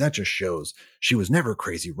 well, see, that just shows she was never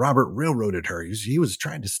crazy. Robert railroaded her. He was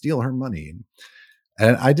trying to steal her money.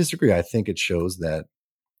 And I disagree. I think it shows that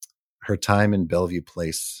her time in Bellevue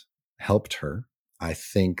Place helped her. I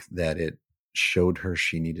think that it showed her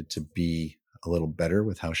she needed to be a little better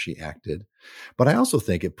with how she acted. But I also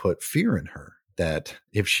think it put fear in her that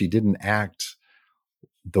if she didn't act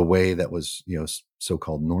the way that was,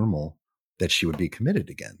 so-called normal, that she would be committed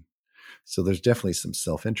again. So there's definitely some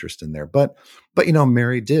self-interest in there. But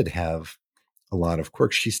Mary did have a lot of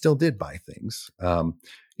quirks. She still did buy things.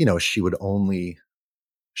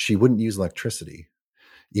 She wouldn't use electricity,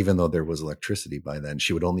 even though there was electricity by then.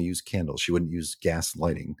 She would only use candles. She wouldn't use gas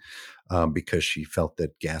lighting because she felt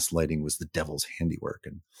that gas lighting was the devil's handiwork.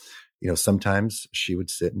 And, sometimes she would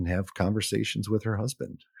sit and have conversations with her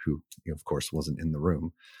husband, who, of course, wasn't in the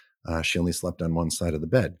room. She only slept on one side of the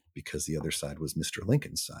bed because the other side was Mr.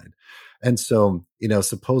 Lincoln's side. And so,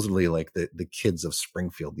 supposedly like the kids of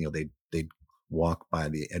Springfield, they'd walk by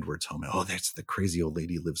the Edwards home. And, oh, that's the crazy old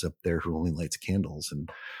lady lives up there who only lights candles. And,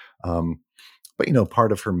 but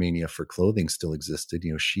part of her mania for clothing still existed.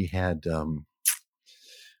 She had,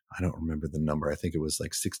 I don't remember the number. I think it was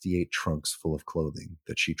like 68 trunks full of clothing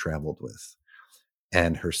that she traveled with.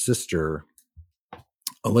 And her sister,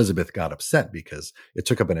 Elizabeth, got upset because it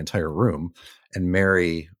took up an entire room. And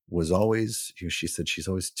Mary was always, she said she's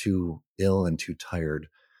always too ill and too tired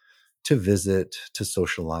to visit, to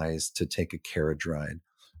socialize, to take a carriage ride.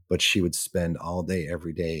 But she would spend all day,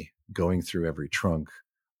 every day, going through every trunk,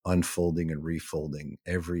 unfolding and refolding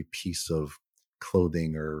every piece of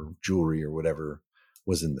clothing or jewelry or whatever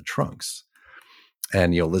was in the trunks.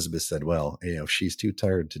 And, Elizabeth said, well, if she's too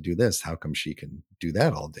tired to do this, how come she can do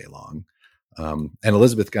that all day long? And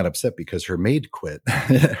Elizabeth got upset because her maid quit.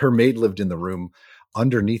 Her maid lived in the room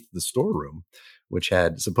underneath the storeroom, which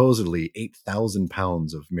had supposedly 8,000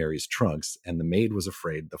 pounds of Mary's trunks, and the maid was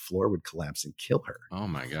afraid the floor would collapse and kill her. Oh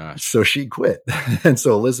my gosh. So she quit. And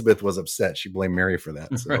so Elizabeth was upset. She blamed Mary for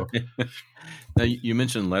that. So Right. Now, you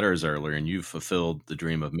mentioned letters earlier, and you fulfilled the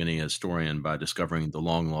dream of many a historian by discovering the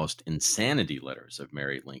long lost insanity letters of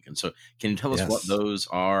Mary Lincoln. So, can you tell us what yes. those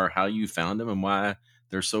are, how you found them, and why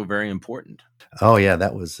they're so very important? Oh yeah,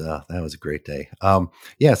 that was a great day.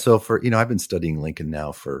 Yeah, so for I've been studying Lincoln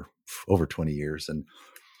now for over 20 years, and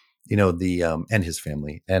the and his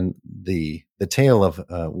family, and the tale of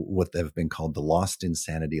what have been called the lost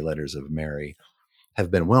insanity letters of Mary have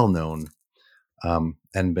been well known,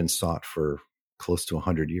 and been sought for close to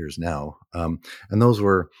 100 years now. And those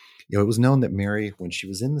were, it was known that Mary, when she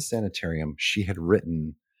was in the sanitarium, she had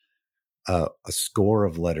written a score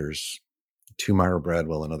of letters to Myra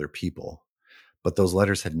Bradwell and other people, but those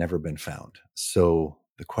letters had never been found. So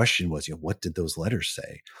the question was, what did those letters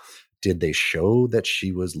say? Did they show that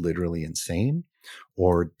she was literally insane,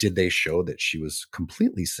 or did they show that she was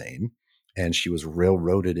completely sane and she was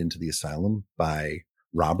railroaded into the asylum by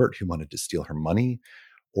Robert, who wanted to steal her money,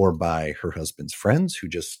 or by her husband's friends who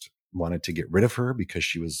just wanted to get rid of her because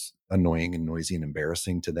she was annoying and noisy and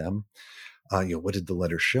embarrassing to them? What did the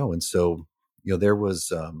letter show? And so, there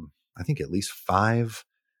was, I think, at least 5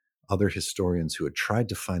 other historians who had tried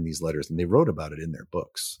to find these letters, and they wrote about it in their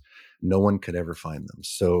books. No one could ever find them.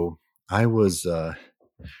 So I was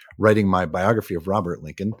writing my biography of Robert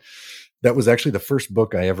Lincoln. That was actually the first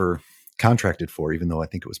book I ever contracted for, even though I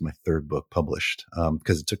think it was my 3rd book published,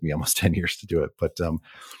 because it took me almost 10 years to do it. But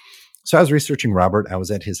so I was researching Robert. I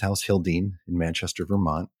was at his house, Hildene, in Manchester,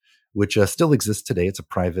 Vermont, which still exists today. It's a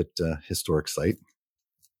private historic site.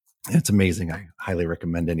 It's amazing. I highly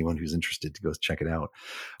recommend anyone who's interested to go check it out.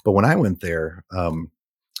 But when I went there,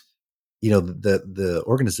 the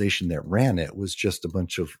organization that ran it was just a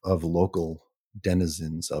bunch of local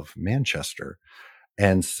denizens of Manchester.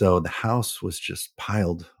 And so the house was just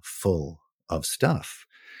piled full of stuff.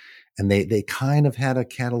 And they kind of had a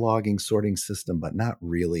cataloging sorting system, but not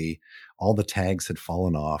really. All the tags had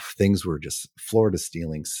fallen off. Things were just floor to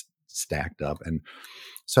ceiling stacked up. And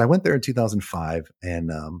so I went there in 2005,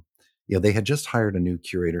 and they had just hired a new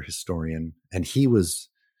curator historian, and he was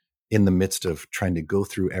in the midst of trying to go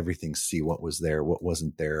through everything, see what was there, what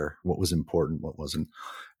wasn't there, what was important, what wasn't.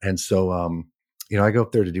 And so, I go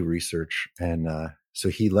up there to do research, and so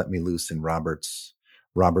he let me loose in Robert's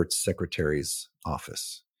secretary's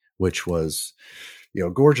office, which was, a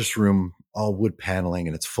gorgeous room, all wood paneling,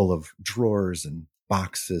 and it's full of drawers and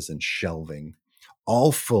boxes and shelving,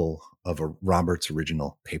 all full of Robert's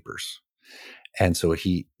original papers. And so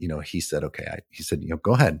he said, okay, he said,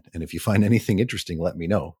 go ahead. And if you find anything interesting, let me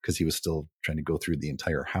know. Cause he was still trying to go through the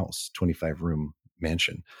entire house, 25-room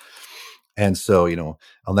mansion. And so,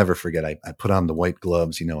 I'll never forget, I put on the white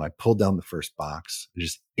gloves, I pulled down the first box,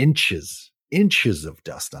 just inches of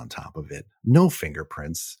dust on top of it, no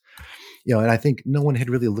fingerprints, and I think no one had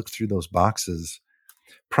really looked through those boxes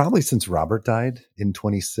probably since Robert died in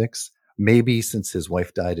 26, maybe since his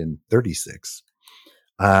wife died in 36.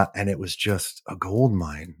 And it was just a gold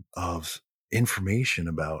mine of information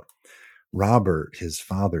about Robert, his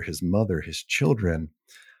father, his mother, his children.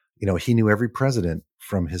 He knew every president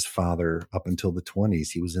from his father up until the 20s.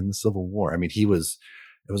 He was in the Civil War. I mean, it was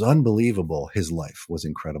unbelievable. His life was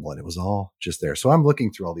incredible, and it was all just there. So I'm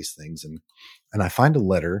looking through all these things, and I find a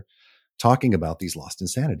letter talking about these lost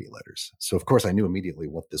insanity letters. So of course I knew immediately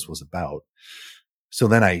what this was about. So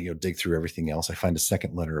then I dig through everything else. I find a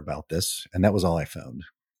second letter about this, and that was all I found.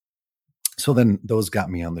 So then those got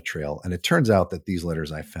me on the trail. And it turns out that these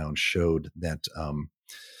letters I found showed that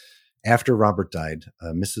after Robert died,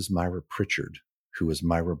 Mrs. Myra Pritchard, who was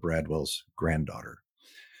Myra Bradwell's granddaughter,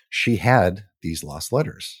 she had these lost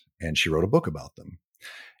letters, and she wrote a book about them.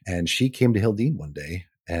 And she came to Hildene one day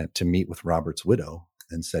to meet with Robert's widow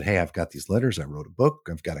and said, hey, I've got these letters. I wrote a book.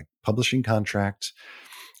 I've got a publishing contract.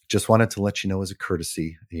 Just wanted to let you know as a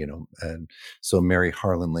courtesy, and so Mary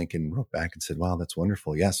Harlan Lincoln wrote back and said, wow, that's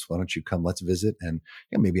wonderful. Yes. Why don't you come? Let's visit. And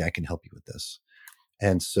maybe I can help you with this.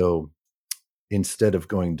 And so instead of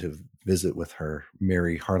going to visit with her,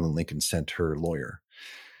 Mary Harlan Lincoln sent her lawyer.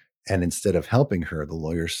 And instead of helping her, the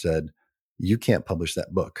lawyer said, you can't publish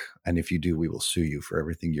that book. And if you do, we will sue you for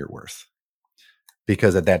everything you're worth.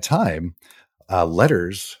 Because at that time,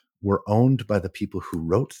 letters were owned by the people who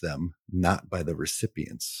wrote them, not by the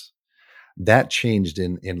recipients. That changed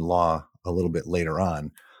in law a little bit later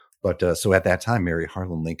on. But so at that time, Mary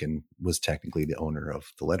Harlan Lincoln was technically the owner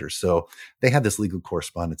of the letters. So they had this legal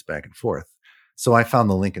correspondence back and forth. So I found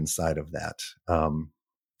the Lincoln side of that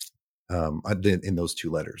in those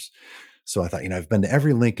 2 letters. So I thought, I've been to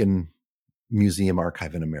every Lincoln museum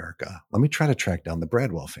archive in America. Let me try to track down the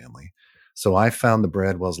Bradwell family. So I found the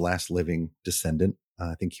Bradwell's last living descendant.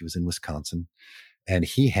 I think he was in Wisconsin, and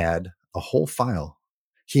he had a whole file.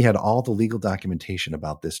 He had all the legal documentation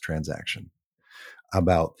about this transaction.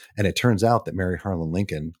 And it turns out that Mary Harlan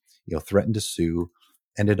Lincoln, threatened to sue.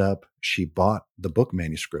 Ended up, she bought the book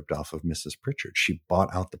manuscript off of Mrs. Pritchard. She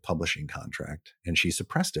bought out the publishing contract, and she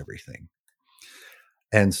suppressed everything.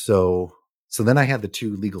 And so then I had the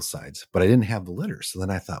two legal sides, but I didn't have the letters. So then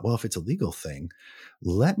I thought, well, if it's a legal thing,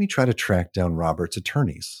 let me try to track down Robert's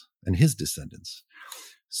attorneys and his descendants.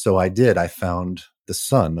 So I did. I found the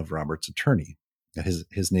son of Robert's attorney.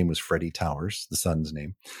 His name was Freddie Towers, the son's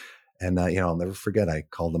name. And, I'll never forget, I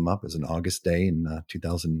called him up as an August day in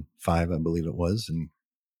 2005, I believe it was.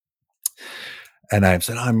 And I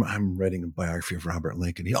said, I'm writing a biography of Robert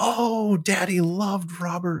Lincoln. Daddy loved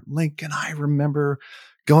Robert Lincoln. I remember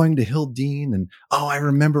going to Hildene, and I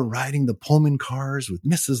remember riding the Pullman cars with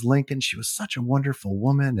Mrs. Lincoln. She was such a wonderful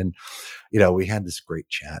woman. And, we had this great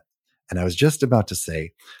chat. And I was just about to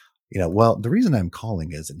say, well, the reason I'm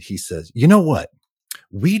calling is, and he says, you know what?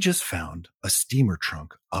 We just found a steamer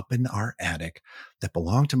trunk up in our attic that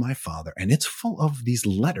belonged to my father, and it's full of these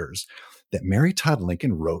letters that Mary Todd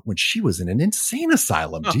Lincoln wrote when she was in an insane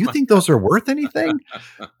asylum. Do you think those are worth anything?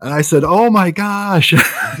 And I said, oh my gosh.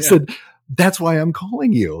 I said, that's why I'm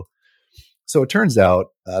calling you. So it turns out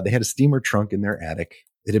they had a steamer trunk in their attic.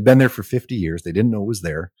 It had been there for 50 years. They didn't know it was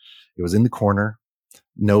there. It was in the corner.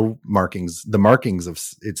 No markings. The markings of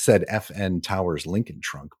it said FN Towers Lincoln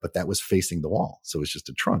trunk, but that was facing the wall. So it was just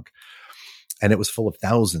a trunk. And it was full of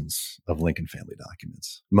thousands of Lincoln family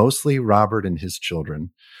documents, mostly Robert and his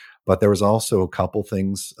children. But there was also a couple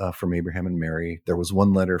things from Abraham and Mary. There was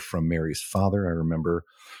one letter from Mary's father, I remember.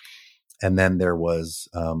 And then there was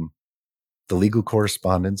the legal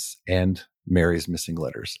correspondence and Mary's missing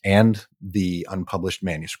letters and the unpublished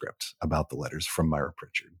manuscript about the letters from Myra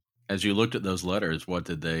Pritchard. As you looked at those letters, what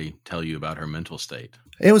did they tell you about her mental state?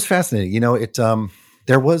 It was fascinating.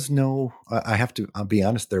 There was no, I'll be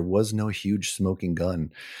honest, there was no huge smoking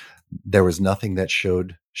gun. There was nothing that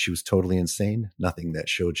showed she was totally insane, nothing that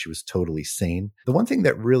showed she was totally sane. The one thing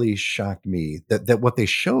that really shocked me, that what they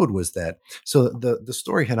showed was that, so the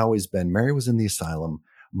story had always been Mary was in the asylum,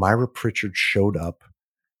 Myra Pritchard showed up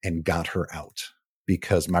and got her out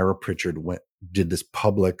because Myra Pritchard did this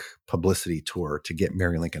publicity tour to get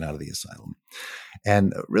Mary Lincoln out of the asylum.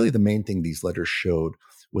 And really the main thing these letters showed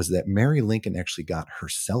was that Mary Lincoln actually got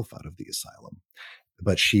herself out of the asylum,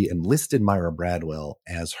 but she enlisted Myra Bradwell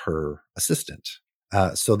as her assistant.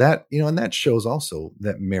 So that, and that shows also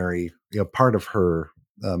that Mary, part of her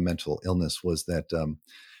mental illness was that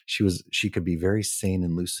she could be very sane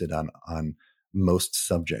and lucid on most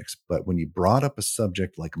subjects. But when you brought up a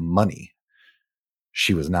subject like money,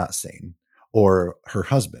 she was not sane. Or her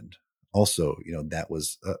husband also, that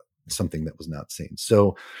was something that was not sane.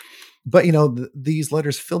 So, but, these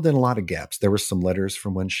letters filled in a lot of gaps. There were some letters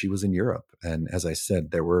from when she was in Europe. And as I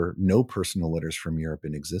said, there were no personal letters from Europe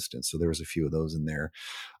in existence. So there was a few of those in there.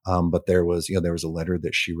 But there was a letter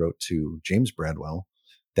that she wrote to James Bradwell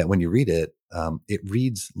that when you read it, it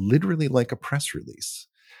reads literally like a press release.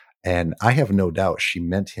 And I have no doubt she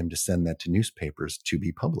meant him to send that to newspapers to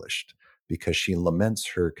be published, because she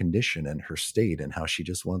laments her condition and her state and how she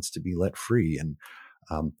just wants to be let free. And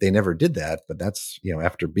they never did that. But that's,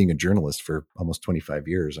 after being a journalist for almost 25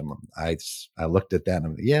 years, I looked at that and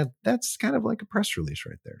I'm like, yeah, that's kind of like a press release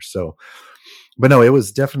right there. So, but no, it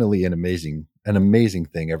was definitely an amazing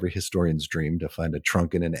thing. Every historian's dream to find a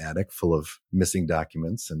trunk in an attic full of missing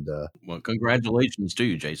documents. And well, congratulations to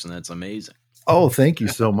you, Jason. That's amazing. Oh, thank you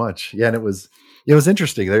so much. Yeah. And it was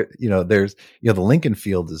interesting. There's the Lincoln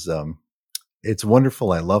field is, it's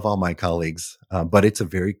wonderful. I love all my colleagues, but it's a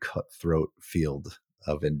very cutthroat field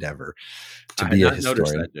of endeavor to be a historian.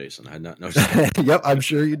 Noticed that, Jason. I had not noticed that. Yep, I'm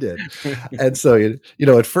sure you did. And so,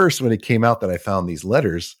 at first when it came out that I found these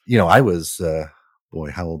letters, I was,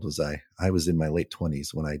 how old was I? I was in my late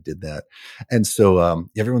 20s when I did that. And so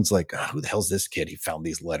everyone's like, who the hell's this kid? He found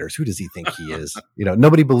these letters. Who does he think he is?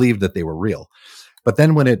 Nobody believed that they were real. But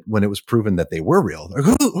then when it was proven that they were real, like,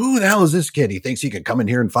 who the hell is this kid? He thinks he could come in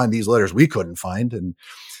here and find these letters we couldn't find. And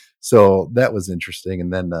so that was interesting.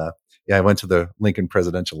 And then, I went to the Lincoln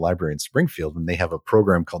Presidential Library in Springfield, and they have a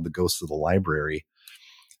program called the Ghosts of the Library.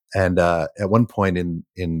 And at one point in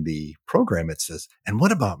the program, it says, and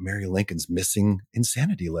what about Mary Lincoln's missing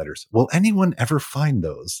insanity letters? Will anyone ever find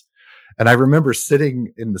those? And I remember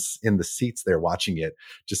sitting in the seats there watching it,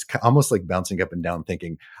 just almost like bouncing up and down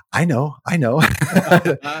thinking, I know.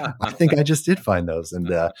 I think I just did find those.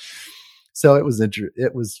 And so it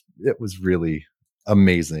was really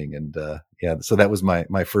amazing. And yeah, so that was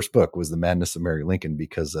my first book, was The Madness of Mary Lincoln,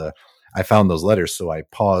 because I found those letters. So I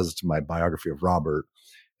paused my biography of Robert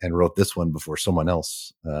and wrote this one before someone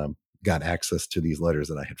else got access to these letters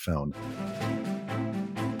that I had found.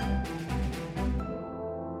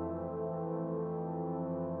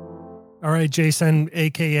 All right, Jason,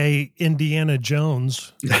 aka Indiana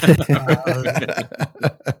Jones.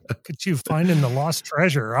 Could you finding the lost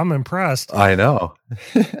treasure? I'm impressed. I know.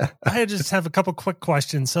 I just have a couple quick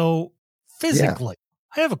questions. So physically,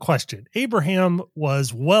 I have a question. Abraham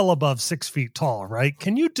was well above 6 feet tall, right?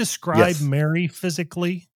 Can you describe Mary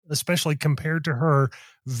physically, especially compared to her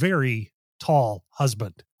very tall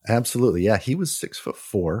husband? Absolutely. Yeah. He was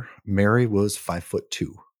 6'4". Mary was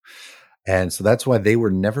 5'2". And so that's why they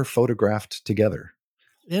were never photographed together,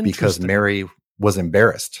 because Mary was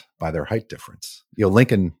embarrassed by their height difference.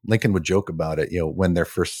 Lincoln would joke about it. When their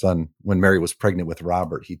first son, when Mary was pregnant with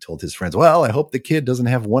Robert, he told his friends, "Well, I hope the kid doesn't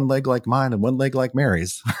have one leg like mine and one leg like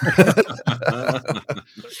Mary's."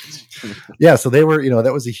 Yeah. So they were,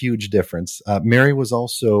 that was a huge difference. Mary was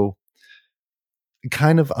also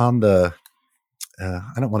kind of on the,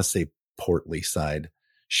 I don't want to say portly side.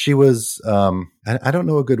 She was, I don't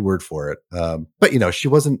know a good word for it. But she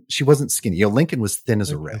wasn't skinny. Lincoln was thin as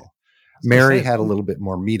a rail. Mary had a little bit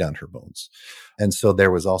more meat on her bones. And so there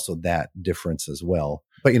was also that difference as well.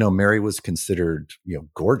 But, Mary was considered,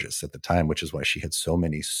 gorgeous at the time, which is why she had so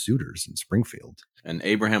many suitors in Springfield. And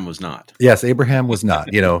Abraham was not. Yes, Abraham was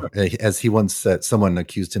not. As he once said, someone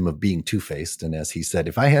accused him of being two-faced. And as he said,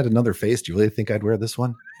 if I had another face, do you really think I'd wear this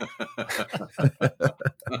one?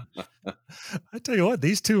 I tell you what,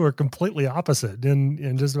 these two are completely opposite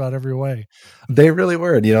in just about every way. They really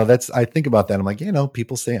were. And, I think about that. I'm like,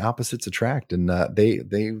 people say opposites attract, and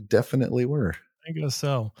they definitely were. I guess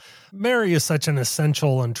so. Mary is such an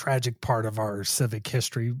essential and tragic part of our civic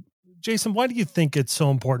history. Jason, why do you think it's so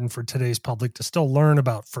important for today's public to still learn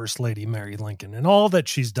about First Lady Mary Lincoln and all that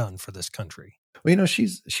she's done for this country? Well,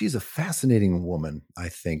 she's a fascinating woman, I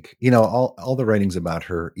think. All the writings about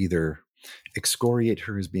her either excoriate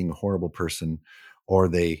her as being a horrible person, or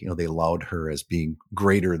they laud her as being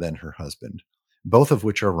greater than her husband, both of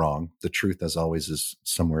which are wrong. The truth, as always, is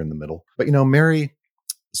somewhere in the middle. But, Mary,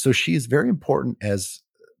 so she is very important as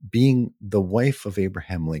being the wife of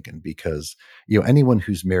Abraham Lincoln, because, anyone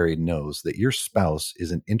who's married knows that your spouse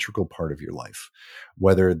is an integral part of your life,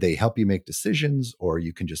 whether they help you make decisions or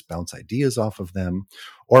you can just bounce ideas off of them,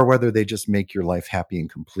 or whether they just make your life happy and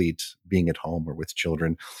complete being at home or with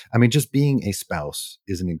children. I mean, just being a spouse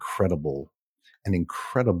is an incredible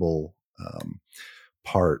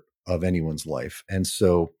part of anyone's life. And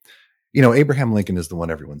so, Abraham Lincoln is the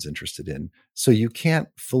one everyone's interested in. So you can't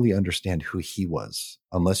fully understand who he was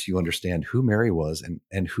unless you understand who Mary was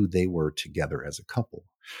and who they were together as a couple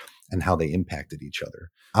and how they impacted each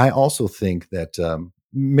other. I also think that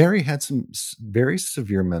Mary had some very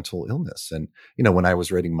severe mental illness. And, when I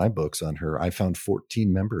was writing my books on her, I found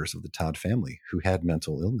 14 members of the Todd family who had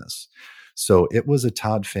mental illness. So it was a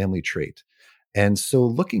Todd family trait. And so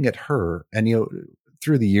looking at her, and,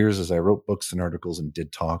 through the years, as I wrote books and articles and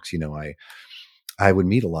did talks, I would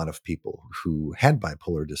meet a lot of people who had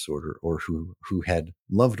bipolar disorder, or who had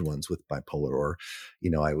loved ones with bipolar, or,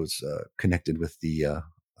 I was connected with the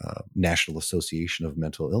National Association of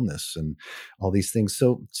Mental Illness and all these things.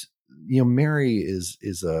 So, Mary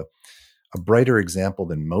is a brighter example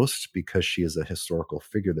than most, because she is a historical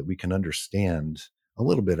figure that we can understand a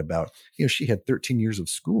little bit about. She had 13 years of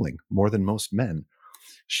schooling, more than most men.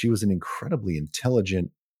 She was an incredibly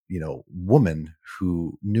intelligent, woman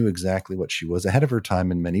who knew exactly what she was, ahead of her time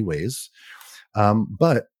in many ways.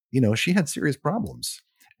 But, she had serious problems.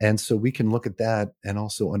 And so we can look at that and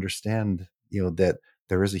also understand, that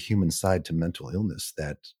there is a human side to mental illness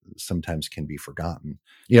that sometimes can be forgotten.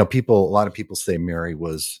 A lot of people say Mary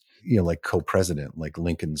was, like co-president, like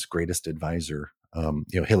Lincoln's greatest advisor.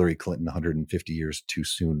 Hillary Clinton 150 years too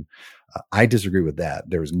soon. I disagree with that.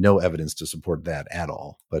 There is no evidence to support that at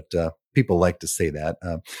all, but people like to say that.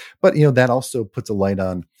 But that also puts a light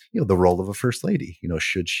on the role of a first lady.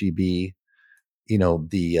 Should she be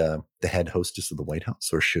the head hostess of the White House,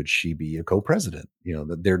 or should she be a co-president?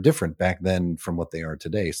 They're different back then from what they are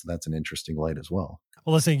today, so that's an interesting light as well.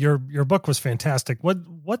 Well, listen, your book was fantastic.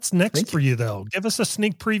 What's next for you, though? Give us a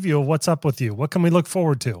sneak preview of what's up with you. What can we look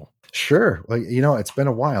forward to? Sure. Well, it's been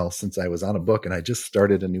a while since I was on a book, and I just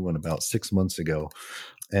started a new one about 6 months ago.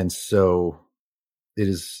 And so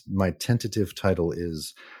my tentative title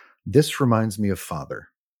is This Reminds Me of Father: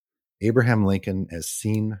 Abraham Lincoln as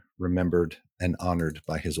Seen, Remembered, and Honored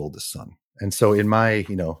by His Oldest Son. And so in my,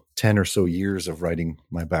 10 or so years of writing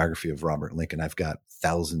my biography of Robert Lincoln, I've got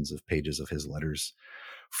thousands of pages of his letters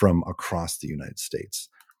from across the United States.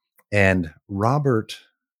 And Robert,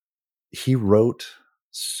 he wrote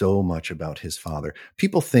so much about his father.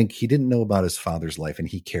 People think he didn't know about his father's life and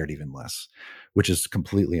he cared even less, which is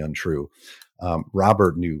completely untrue.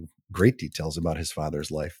 Robert knew great details about his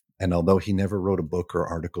father's life. And although he never wrote a book or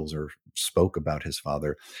articles or spoke about his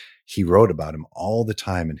father, he wrote about him all the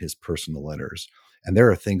time in his personal letters. And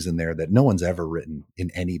there are things in there that no one's ever written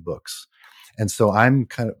in any books. And so I'm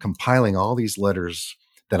kind of compiling all these letters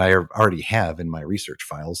that I already have in my research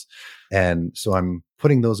files. And so I'm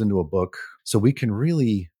putting those into a book so we can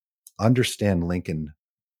really understand Lincoln,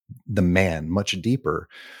 the man, much deeper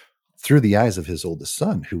through the eyes of his oldest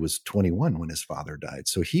son, who was 21 when his father died.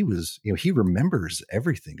 So he was, he remembers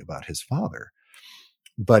everything about his father,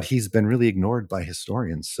 but he's been really ignored by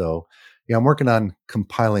historians. So, I'm working on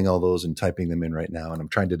compiling all those and typing them in right now. And I'm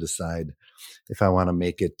trying to decide if I want to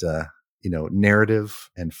make it, narrative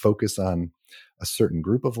and focus on a certain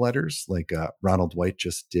group of letters, like Ronald White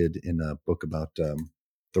just did in a book about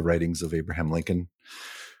the writings of Abraham Lincoln,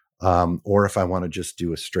 or if I want to just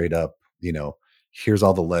do a straight up, here's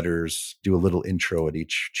all the letters, do a little intro at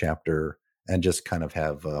each chapter, and just kind of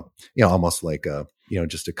have, almost like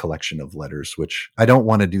just a collection of letters, which I don't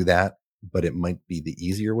want to do that, but it might be the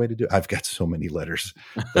easier way to do it. I've got so many letters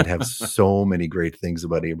that have so many great things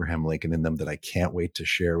about Abraham Lincoln in them that I can't wait to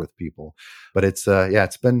share with people. But it's,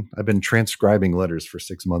 I've been transcribing letters for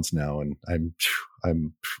 6 months now, and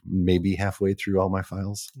I'm maybe halfway through all my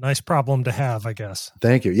files. Nice problem to have, I guess.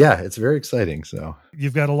 Thank you. Yeah, it's very exciting. So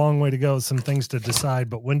you've got a long way to go, some things to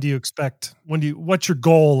decide, but what's your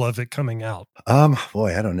goal of it coming out?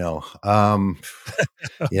 Boy, I don't know. Okay.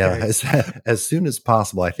 Yeah, as soon as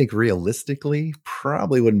possible. I think realistically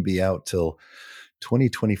probably wouldn't be out till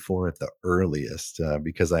 2024 at the earliest,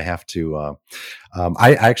 because I have to,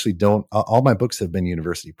 I actually don't, all my books have been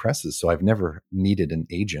university presses, so I've never needed an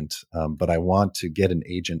agent, but I want to get an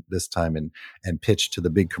agent this time and pitch to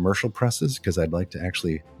the big commercial presses, because I'd like to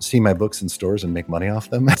actually see my books in stores and make money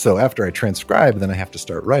off them. So after I transcribe, then I have to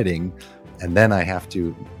start writing, and then I have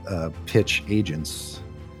to pitch agents.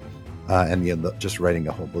 And just writing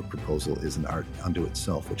a whole book proposal is an art unto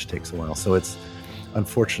itself, which takes a while. So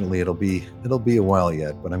unfortunately, it'll be a while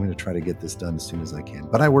yet, but I'm going to try to get this done as soon as I can.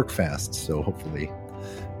 But I work fast, so hopefully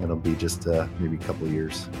it'll be just maybe a couple of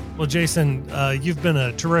years. Well, Jason, you've been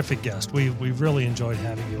a terrific guest. We've really enjoyed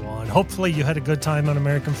having you on. Hopefully you had a good time on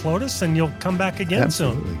American Flotus, and you'll come back again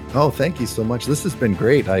Absolutely. soon. Oh, thank you so much. This has been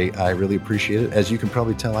great. I really appreciate it. As you can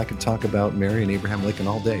probably tell, I could talk about Mary and Abraham Lincoln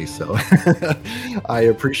all day. So I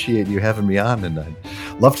appreciate you having me on, and I'd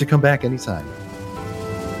love to come back anytime.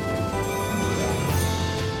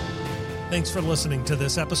 Thanks for listening to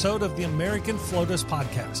this episode of the American Flotus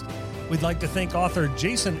Podcast. We'd like to thank author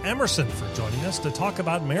Jason Emerson for joining us to talk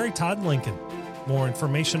about Mary Todd Lincoln. More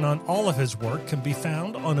information on all of his work can be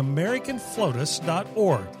found on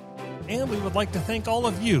AmericanFlotus.org. And we would like to thank all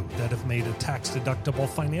of you that have made a tax-deductible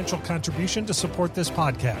financial contribution to support this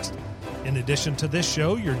podcast. In addition to this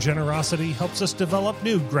show, your generosity helps us develop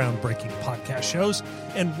new groundbreaking podcast shows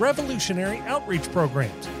and revolutionary outreach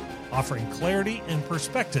programs, offering clarity and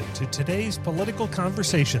perspective to today's political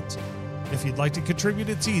conversations. If you'd like to contribute,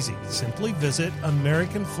 it's easy. Simply visit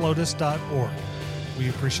AmericanFlotus.org. We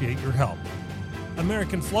appreciate your help.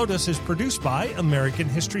 American Flotus is produced by American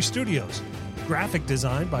History Studios, graphic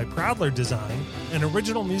design by Proudler Design, and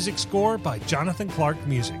original music score by Jonathan Clark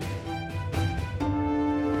Music.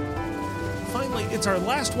 Finally, it's our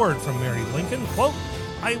last word from Mary Lincoln. Quote,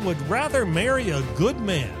 "I would rather marry a good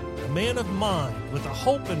man, a man of mind, with a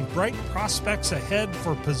hope and bright prospects ahead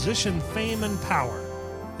for position, fame, and power,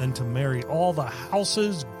 than to marry all the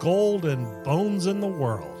houses, gold, and bones in the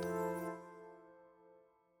world."